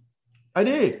 I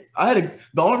did. The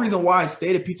only reason why I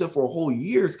stayed at Pizza Hut for a whole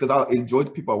year is because I enjoyed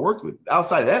the people I worked with.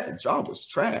 Outside of that, the job was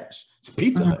trash. It's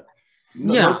Pizza Hut.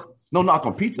 No knock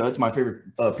on Pizza. It's my favorite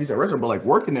pizza restaurant, but like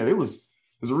working there, it was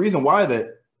a reason why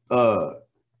that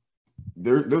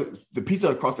they're the Pizza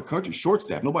Hut across the country short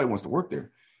staff. Nobody wants to work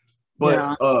there.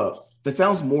 But that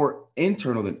sounds more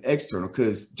internal than external,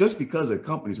 because just because a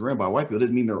company's ran by white people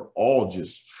doesn't mean they're all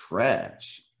just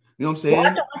trash. You know what I'm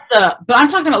saying? Well, but I'm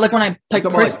talking about like when I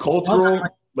like cultural,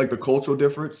 like the cultural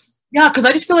difference. Yeah, because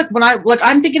I just feel like when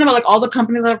I'm thinking about like all the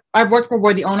companies that I've worked for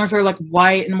where the owners are like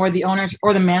white and where the owners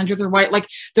or the managers are white, like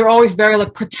they're always very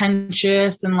like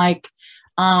pretentious and like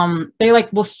they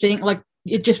like will think like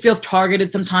it just feels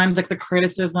targeted sometimes, like the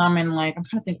criticism and like I'm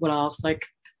trying to think what else. Like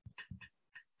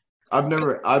I've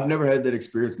never had that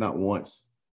experience, not once.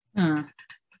 I'm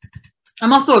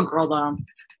also a girl though.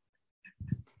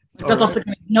 Like,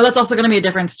 that's also gonna be a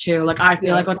difference too. Like I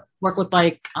feel like work with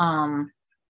like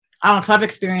I don't know, because I've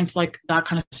experienced like that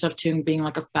kind of stuff too, being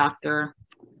like a factor.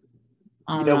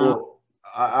 Well,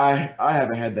 I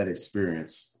haven't had that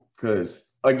experience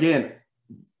because, again,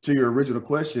 to your original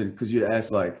question, because you'd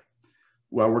asked like,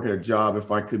 well, I work at a job,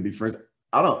 if I could be friends.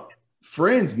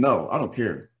 Friends, no, I don't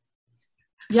care.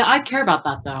 Yeah, I care about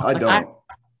that though. I don't.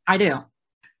 I do.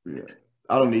 Yeah,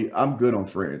 I'm good on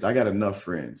friends. I got enough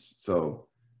friends. So,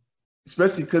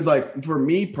 especially because like for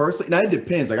me personally, now it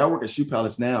depends. Like I work at Shoe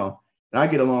Palace now, and I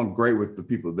get along great with the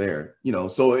people there, you know.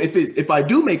 So if I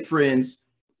do make friends,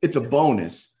 it's a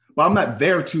bonus, but I'm not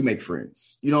there to make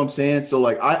friends. You know what I'm saying? So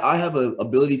like I have an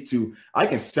ability I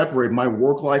can separate my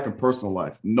work life and personal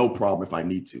life, no problem if I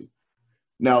need to.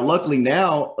 Now, luckily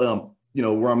now, you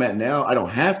know, where I'm at now, I don't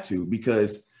have to,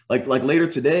 because like later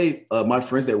today, my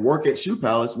friends that work at Shoe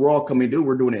Palace, we're all coming to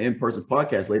we're doing an in-person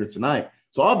podcast later tonight.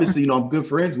 So obviously, you know, I'm good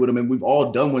friends with them and we've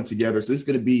all done one together. So it's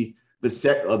going to be the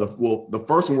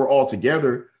first one we're all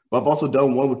together, but I've also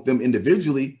done one with them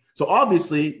individually. So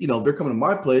obviously, you know, they're coming to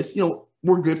my place, you know,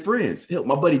 we're good friends. Hell,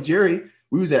 my buddy Jerry,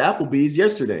 we was at Applebee's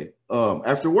yesterday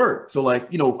after work. So like,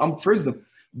 you know, I'm friends with them.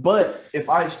 But if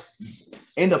I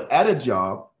end up at a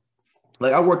job,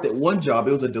 like I worked at one job,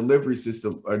 it was a delivery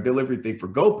system, a delivery thing for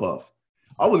GoPuff.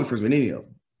 I wasn't friends with any of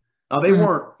them. Now they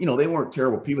weren't, you know, they weren't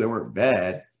terrible people. They weren't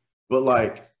bad, but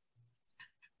like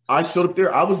I showed up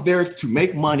there. I was there to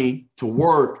make money, to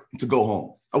work, to go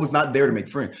home. I was not there to make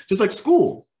friends, just like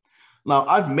school. Now,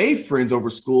 I've made friends over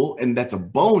school, and that's a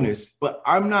bonus, but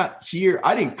I'm not here.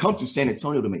 I didn't come to San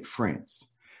Antonio to make friends.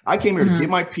 I came here to get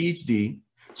my PhD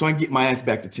so I can get my ass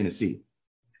back to Tennessee,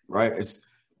 right?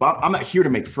 But I'm not here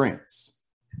to make friends.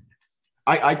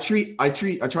 I try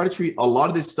to treat a lot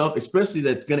of this stuff, especially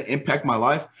that's going to impact my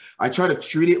life. I try to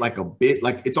treat it like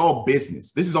like it's all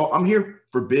business. I'm here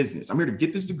for business. I'm here to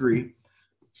get this degree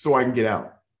so I can get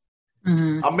out.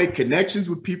 I'll make connections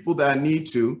with people that I need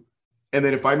to. And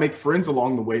then if I make friends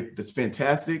along the way, that's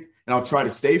fantastic. And I'll try to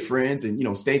stay friends and, you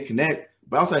know, stay connected.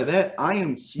 But outside of that, I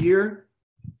am here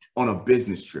on a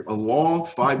business trip, a long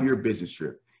 5-year business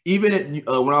trip. Even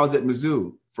when I was at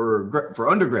Mizzou for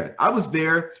undergrad, I was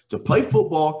there to play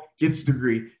football, get this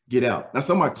degree, get out. Now,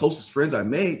 some of my closest friends I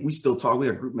made, we still talk. We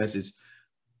have group messages.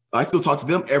 I still talk to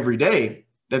them every day.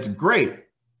 That's great.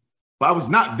 But I was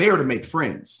not there to make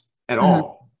friends at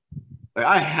all. Like,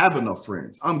 I have enough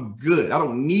friends. I'm good. I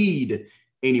don't need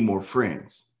any more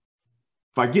friends.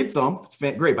 If I get some, it's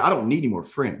great, but I don't need any more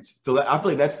friends. So I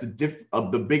feel like that's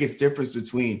the biggest difference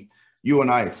between you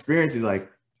and I experience is like,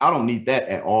 I don't need that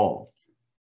at all.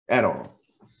 At all.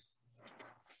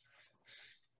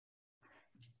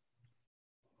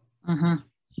 I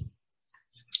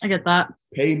get that.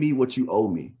 Pay me what you owe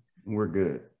me, and we're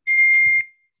good.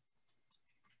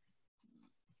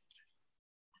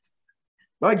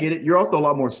 I get it. You're also a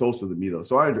lot more social than me, though.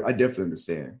 So I definitely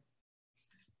understand.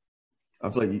 I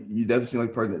feel like you definitely seem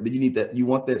like a person that you need that. You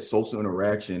want that social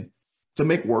interaction to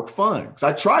make work fun. Because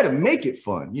I try to make it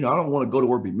fun. You know, I don't want to go to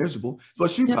work and be miserable. So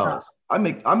at Shoe Palace, I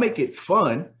make it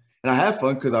fun, and I have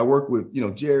fun because I work with, you know,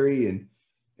 Jerry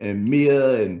and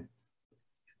Mia and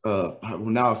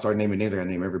now I'll start naming names. I got to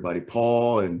name everybody.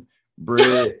 Paul and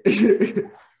Britt.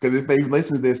 Because if they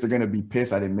listen to this, they're gonna be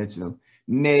pissed I didn't mention them.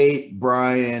 Nate,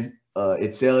 Brian.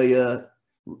 Italia.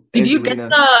 Did you get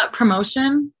the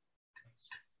promotion?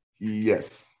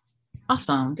 Yes.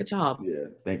 Awesome. Good job. Yeah.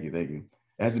 Thank you. It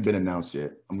hasn't been announced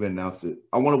yet. I'm going to announce it.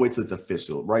 I want to wait till it's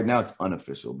official. Right now it's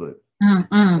unofficial, but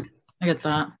I get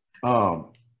that.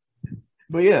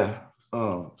 But yeah.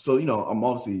 So, you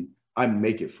know, I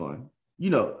make it fun. You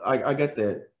know, I got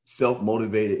that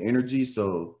self-motivated energy.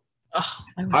 So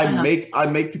I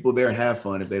make people there have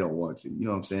fun if they don't want to. You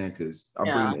know what I'm saying? Because I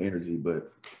bring the energy,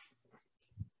 but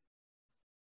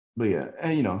yeah,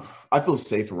 and you know, I feel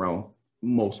safe around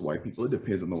most white people. It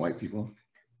depends on the white people.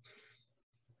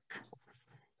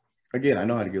 Again, I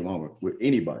know how to get along with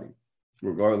anybody,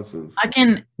 regardless of. I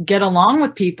can get along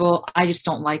with people. I just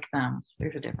don't like them.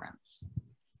 There's a difference.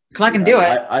 because I can do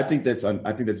it. I think that's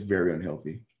very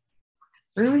unhealthy.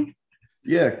 Really?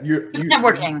 Yeah, It's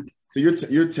networking. So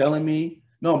you're telling me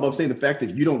no, but I'm saying the fact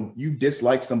that you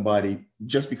dislike somebody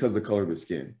just because of the color of their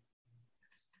skin.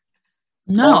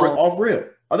 No, off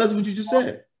rip. Oh, that's what you just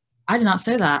said. I did not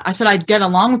say that. I said I'd get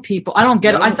along with people. I don't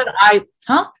get. No. I said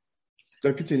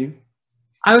So continue.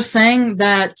 I was saying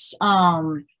that.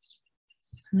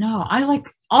 No,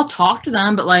 I'll talk to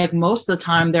them, but like most of the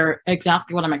time they're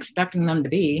exactly what I'm expecting them to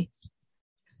be,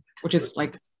 which is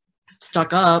like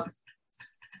stuck up.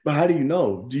 But how do you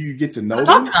know? Do you get to know Talk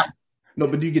them? to them. No,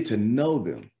 but do you get to know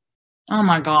them? Oh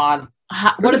my God.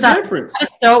 What There's is a that? difference.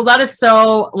 That is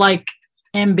so like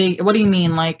ambiguous. What do you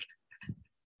mean? Like,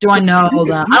 do I know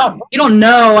them? You don't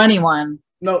know anyone.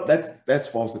 No, that's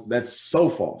false. That's so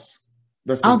false.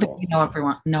 That's so I don't false. think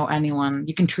you know anyone.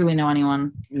 You can truly know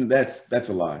anyone. That's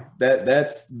a lie.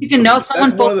 That's You can know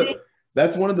someone fully.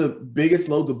 That's one of the biggest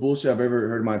loads of bullshit I've ever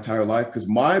heard in my entire life. Because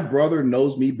my brother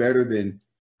knows me better than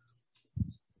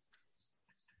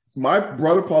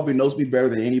probably knows me better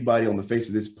than anybody on the face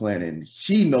of this planet. And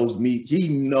he knows me. He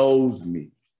knows me.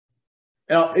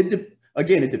 Now, it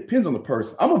depends on the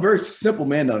person. I'm a very simple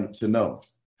man to know.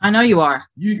 I know you are.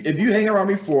 If you hang around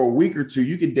me for a week or two,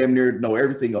 you can damn near know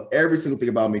every single thing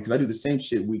about me because I do the same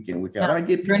shit week in, week out. Yeah, I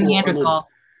get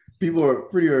people are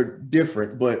pretty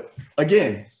different. But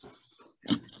again,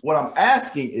 what I'm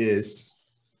asking is,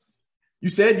 you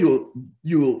said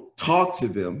you'll talk to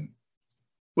them,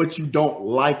 but you don't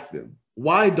like them.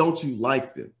 Why don't you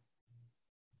like them?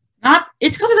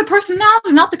 It's because of their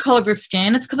personality, not the color of their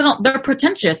skin. It's because they're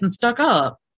pretentious and stuck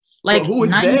up. Like, who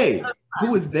is they?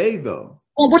 Who is they though?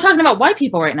 Well, we're talking about white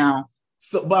people right now.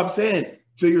 So, but I'm saying,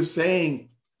 so you're saying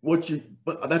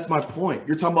but that's my point.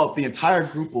 You're talking about the entire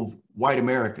group of white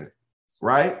America,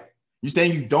 right? You're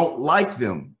saying you don't like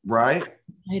them, right?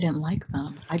 I didn't like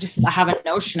them. I have a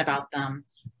notion about them.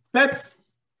 That's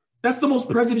the most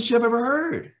president shit I've ever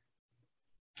heard.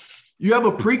 You have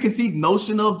a preconceived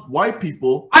notion of white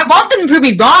people. I want them to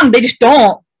be wrong. They just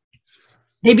don't.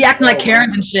 They be acting like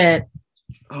Karens and shit.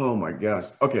 Oh my gosh.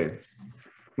 Okay.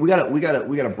 We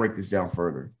gotta break this down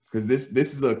further because this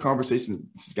is a conversation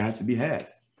that has to be had.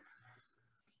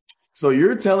 So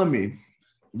you're telling me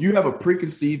you have a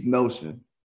preconceived notion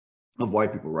of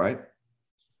white people, right?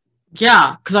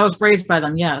 Yeah, because I was raised by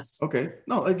them. Yes. Okay.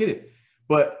 No, I get it.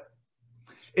 But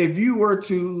if you were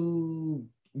to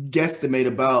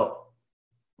guesstimate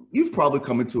you've probably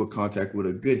come into a contact with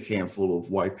a good handful of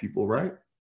white people, right?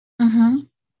 Mm-hmm.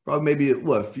 Probably maybe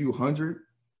a few hundred.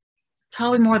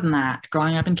 Probably more than that.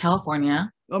 Growing up in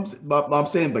California. I'm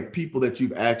saying like people that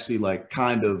you've actually like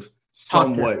kind of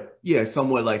somewhat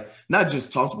like not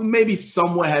just talked to, but maybe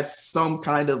somewhat had some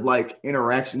kind of like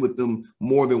interaction with them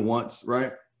more than once,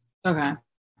 right? Okay.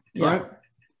 Yeah. Right.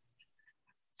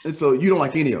 And so you don't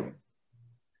like any of them.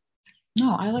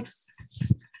 No, I like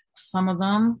some of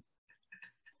them.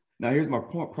 Now here's my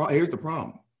point. Here's the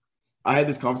problem. I had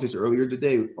this conversation earlier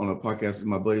today on a podcast with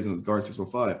my buddies on Guard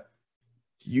 615.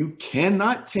 You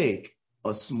cannot take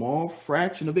a small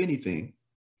fraction of anything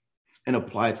and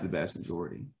apply it to the vast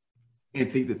majority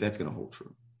and think that that's going to hold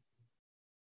true.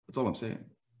 That's all I'm saying.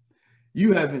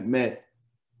 You haven't met,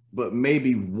 but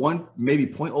maybe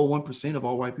 0.01% of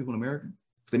all white people in America.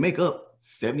 They make up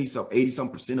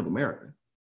 80% of America.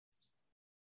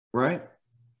 Right?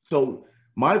 So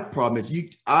my problem is you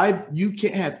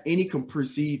can't have any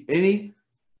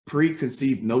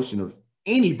preconceived notion of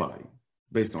anybody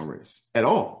based on race at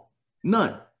all.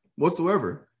 None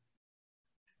whatsoever.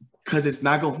 Because it's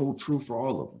not going to hold true for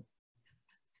all of them.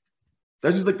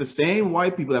 That's just like the same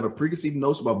white people that have a preconceived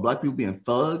notion about black people being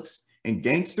thugs and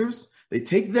gangsters. They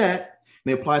take that and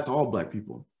they apply it to all black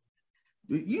people.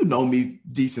 You know me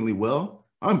decently well.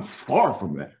 I'm far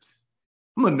from that.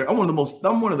 I'm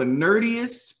one of the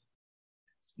nerdiest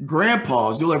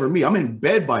grandpas you'll ever meet. I'm in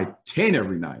bed by 10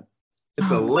 every night at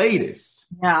the latest.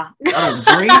 Yeah. I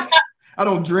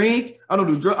don't drink. I don't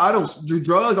do drugs. I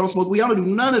don't smoke weed. I don't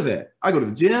do none of that. I go to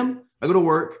the gym. I go to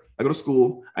work. I go to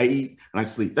school. I eat and I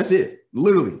sleep. That's it.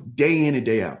 Literally day in and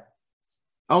day out.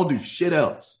 I don't do shit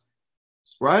else.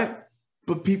 Right?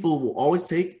 But people will always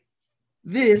take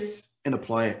this and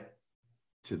apply it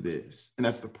to this. And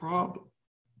that's the problem.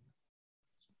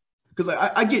 Because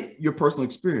I get your personal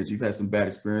experience. You've had some bad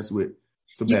experience with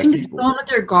some bad people. You can don't have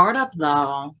your guard up,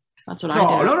 though. That's what I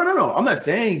do. No. I'm not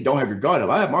saying don't have your guard up.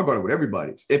 I have my guard up with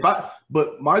everybody.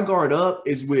 But my guard up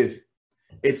is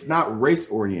it's not race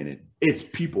oriented. It's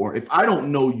people. If I don't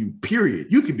know you, period,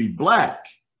 you could be black.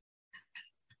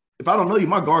 If I don't know you,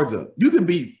 my guard's up. You can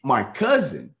be my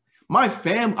cousin. My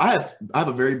I have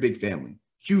a very big family,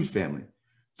 huge family,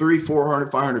 300,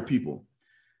 400, 500 people.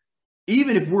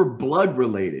 even if we're blood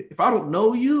related, if I don't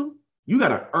know you, you got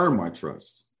to earn my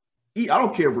trust. I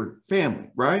don't care if we're family,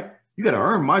 right? You got to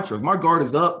earn my trust. My guard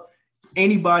is up.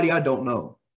 Anybody I don't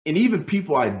know. And even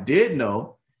people I did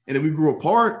know, and then we grew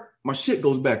apart, my shit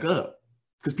goes back up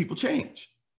because people change,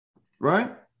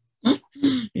 right?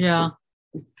 Yeah.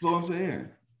 That's all I'm saying.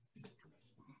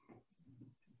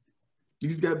 You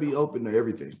just got to be open to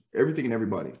everything and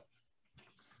everybody.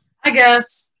 I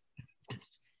guess.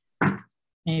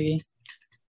 Maybe.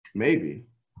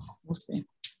 We'll see.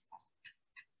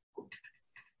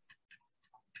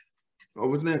 Oh,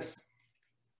 what's next?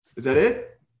 Is that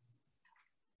it?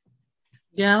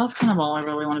 Yeah, that's kind of all I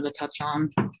really wanted to touch on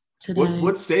today.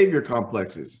 What's savior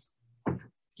complexes?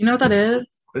 You know what that is?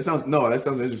 That sounds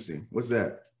interesting. What's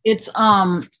that? It's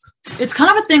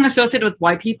kind of a thing associated with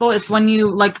white people. It's when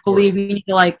you like believe you need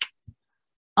to like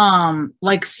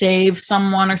save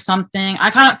someone or something.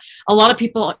 A lot of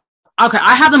people, okay,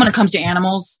 I have them when it comes to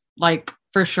animals, like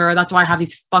for sure. That's why I have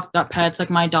these fucked up pets, like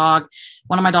my dog.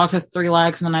 One of my dogs has 3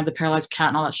 legs, and then I have the paralyzed cat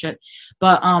and all that shit.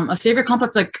 But a savior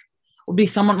complex like would be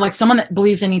someone that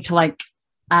believes they need to like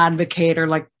advocate or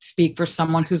like speak for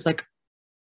someone who's like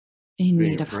in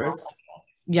need of help.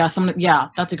 Yeah,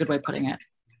 that's a good way of putting it.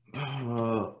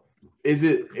 Is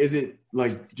it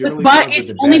like generally? But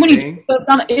it's only when you. So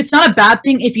it's not a bad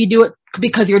thing if you do it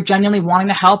because you're genuinely wanting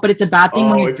to help. But it's a bad thing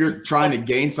when if you're trying to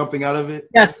gain something out of it.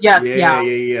 Yes. Yeah.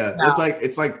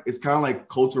 It's kind of like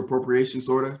cultural appropriation,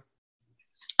 sort of.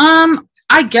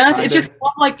 I guess it's just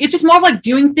more of like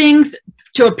doing things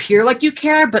to appear like you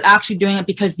care, but actually doing it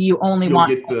because you only you'll want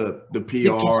get the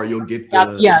PR. You'll get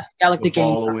the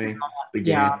following. The game.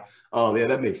 Yeah. Oh yeah,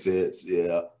 that makes sense.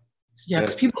 Yeah. Yeah,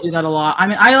 because people do that a lot. I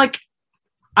mean, I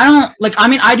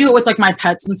do it with like my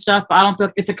pets and stuff, but I don't feel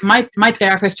like it's like my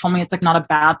therapist told me it's like not a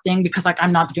bad thing because like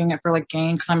I'm not doing it for like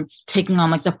gain because I'm taking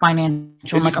on like the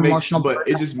financial and like emotional. But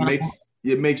it just makes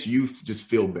you just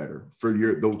feel better for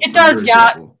your. It does,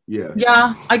 yeah.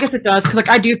 I guess it does because like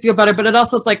I do feel better, but it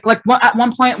also it's like at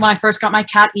one point when I first got my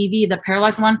cat Evie, the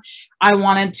paralyzed one, I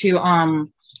wanted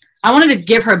to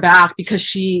give her back because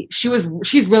she's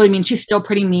really mean. She's still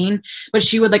pretty mean, but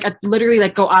she would like literally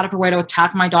like go out of her way to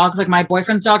attack my dogs. Like my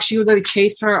boyfriend's dog, she would really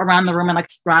chase her around the room and like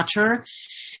scratch her.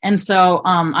 And so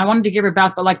I wanted to give her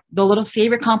back, but like the little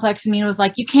savior complex in me was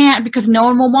like, you can't because no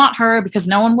one will want her because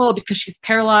no one will because she's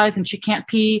paralyzed and she can't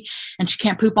pee and she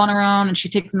can't poop on her own and she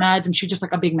takes meds and she's just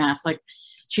like a big mess. Like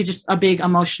she's just a big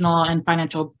emotional and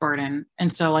financial burden.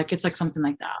 And so like it's like something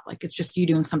like that. Like it's just you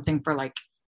doing something for like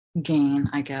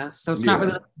gain, I guess. So it's not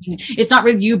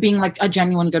really you being like a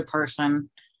genuine good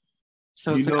person.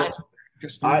 So it's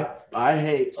I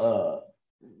hate the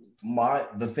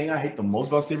thing I hate the most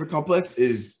about savior complex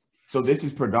is this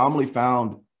is predominantly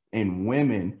found in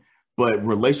women, but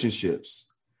relationships.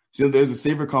 So there's a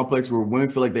savior complex where women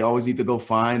feel like they always need to go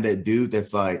find that dude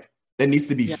that's like that needs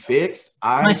to be fixed.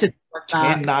 I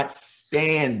cannot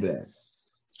stand that.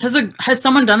 Has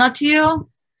someone done that to you?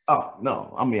 Oh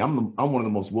no! I mean, I'm one of the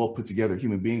most well put together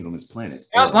human beings on this planet.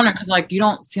 I was wondering because like you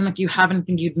don't seem like you have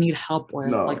anything you'd need help with.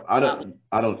 No, like, I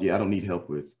don't need help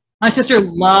with. My sister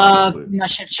loves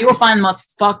that shit. She will find the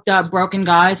most fucked up, broken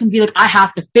guys and be like, I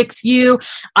have to fix you.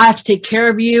 I have to take care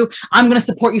of you. I'm going to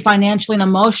support you financially and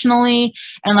emotionally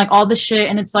and like all this shit.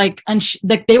 And it's like,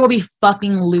 like they will be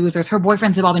fucking losers. Her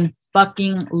boyfriends have all been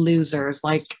fucking losers.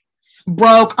 Like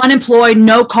broke, unemployed,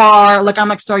 no car. Like I'm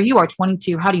like, sorry, you are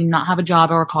 22. How do you not have a job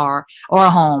or a car or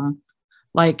a home?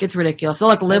 Like it's ridiculous. So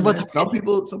like live with some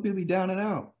people be down and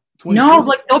out. No,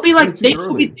 like they'll be like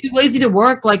they'll be too lazy to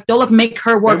work. Like they'll like make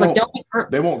her work.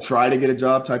 They won't try to get a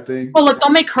job type thing. Well, like they'll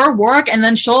make her work and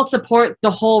then she'll support the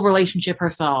whole relationship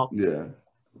herself. Yeah,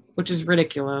 which is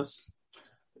ridiculous.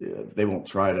 Yeah, they won't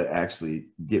try to actually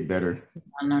get better.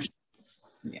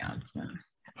 Yeah, it's been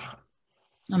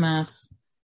a mess.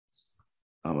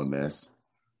 I'm a mess.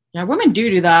 Yeah, women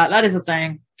do that. That is a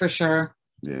thing for sure.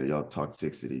 Yeah, y'all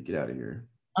toxicity. Get out of here.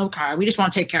 Okay, we just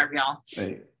want to take care of y'all.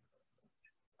 Hey,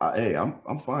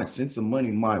 I'm fine. Send some money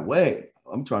my way.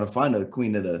 I'm trying to find a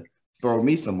queen that'll throw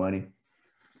me some money.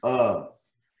 Oh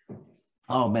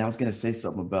man, I was gonna say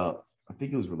something about. I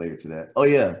think it was related to that. Oh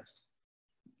yeah,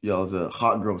 y'all's a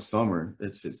hot girl summer.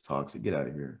 It's just toxic. Get out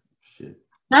of here. Shit.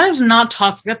 That is not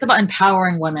toxic. That's about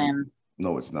empowering women.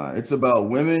 No, it's not. It's about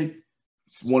women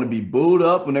want to be booed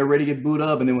up when they're ready to get booed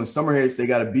up, and then when summer hits, they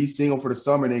gotta be single for the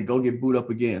summer and then go get booed up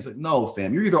again. It's like, no,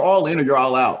 fam, you're either all in or you're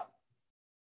all out.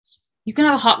 You can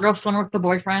have a hot girl summer with the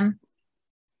boyfriend.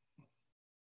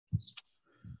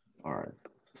 All right.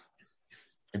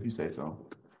 If you say so.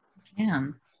 You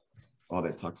can. All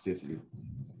that toxicity.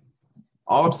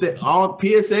 All I'm saying, all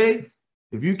PSA,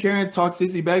 if you carrying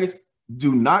toxicity baggage,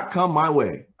 do not come my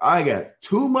way. I got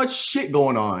too much shit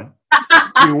going on.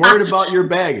 Be worried about your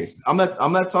baggage. I'm not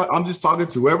talking. I'm just talking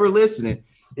to whoever listening.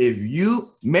 If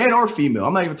you, man or female,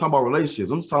 I'm not even talking about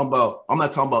relationships. I'm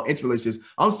not talking about intimate relationships.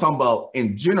 I'm just talking about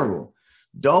in general.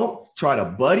 Don't try to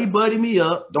buddy me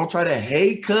up. Don't try to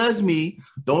hey cuz me.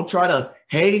 Don't try to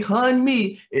hey hun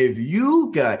me. If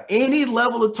you got any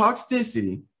level of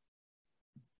toxicity,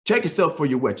 check yourself before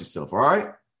you wet yourself. All right.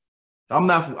 I'm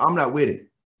not with it.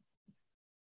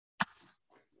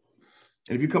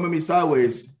 And if you come at me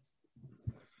sideways,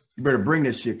 you better bring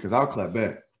this shit because I'll clap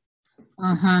back.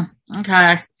 Okay.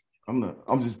 I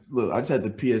just had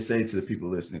the PSA to the people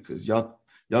listening because y'all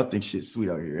think shit's sweet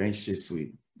out here. Ain't shit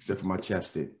sweet except for my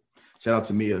chapstick. Shout out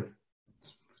to Mia.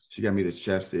 She got me this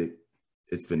chapstick.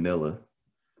 It's vanilla.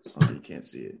 Oh, you can't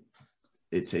see it.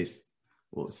 It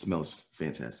smells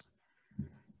fantastic.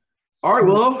 All right,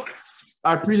 well,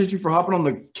 I appreciate you for hopping on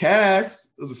the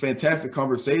cast. It was a fantastic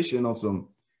conversation on some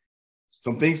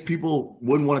things people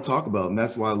wouldn't want to talk about. And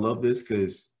that's why I love this,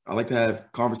 because I like to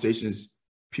have conversations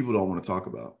people don't want to talk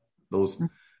about. And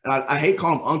I hate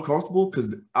calling them uncomfortable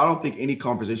because I don't think any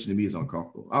conversation to me is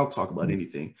uncomfortable. I'll talk about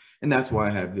anything. And that's why I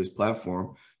have this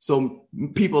platform. So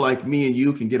people like me and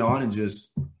you can get on and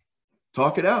just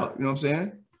talk it out. You know what I'm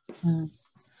saying? Mm-hmm.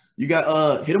 You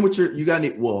got, hit them with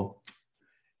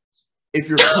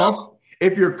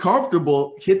if you're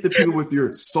comfortable, hit the people with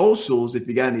your socials if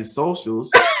you got any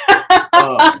socials.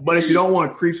 But if you don't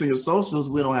want creeps on your socials,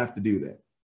 we don't have to do that.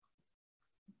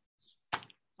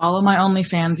 Follow my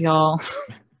OnlyFans, y'all.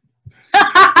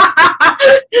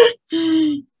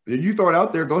 If you throw it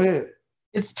out there, go ahead.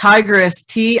 It's Tigress,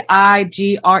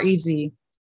 Tigrez.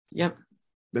 Yep.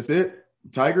 That's it?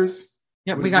 Tigers?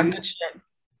 Yep, we got good shit.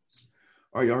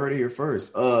 All right, y'all heard it here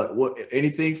first.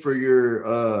 Anything for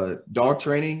your dog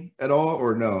training at all,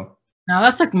 or no? No,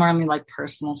 that's like mainly like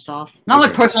personal stuff. Not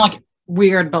like personal, like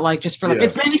weird, but like just for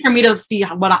it's mainly for me to see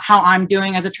how I'm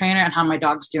doing as a trainer and how my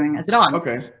dog's doing as a dog.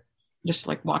 Okay. Just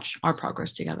like watch our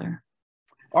progress together.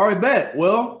 All right, bet.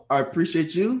 Well, I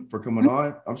appreciate you for coming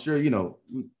on. I'm sure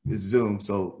it's Zoom,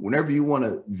 so whenever you want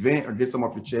to vent or get something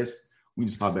off your chest, we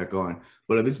just hop back on.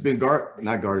 But this has been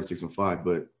not Garden 615,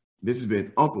 but this has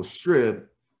been Uncle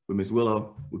Strip with Miss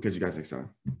Willow. We'll catch you guys next time.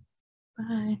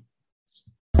 Bye.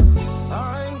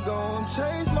 I'm gonna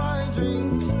chase my dreams.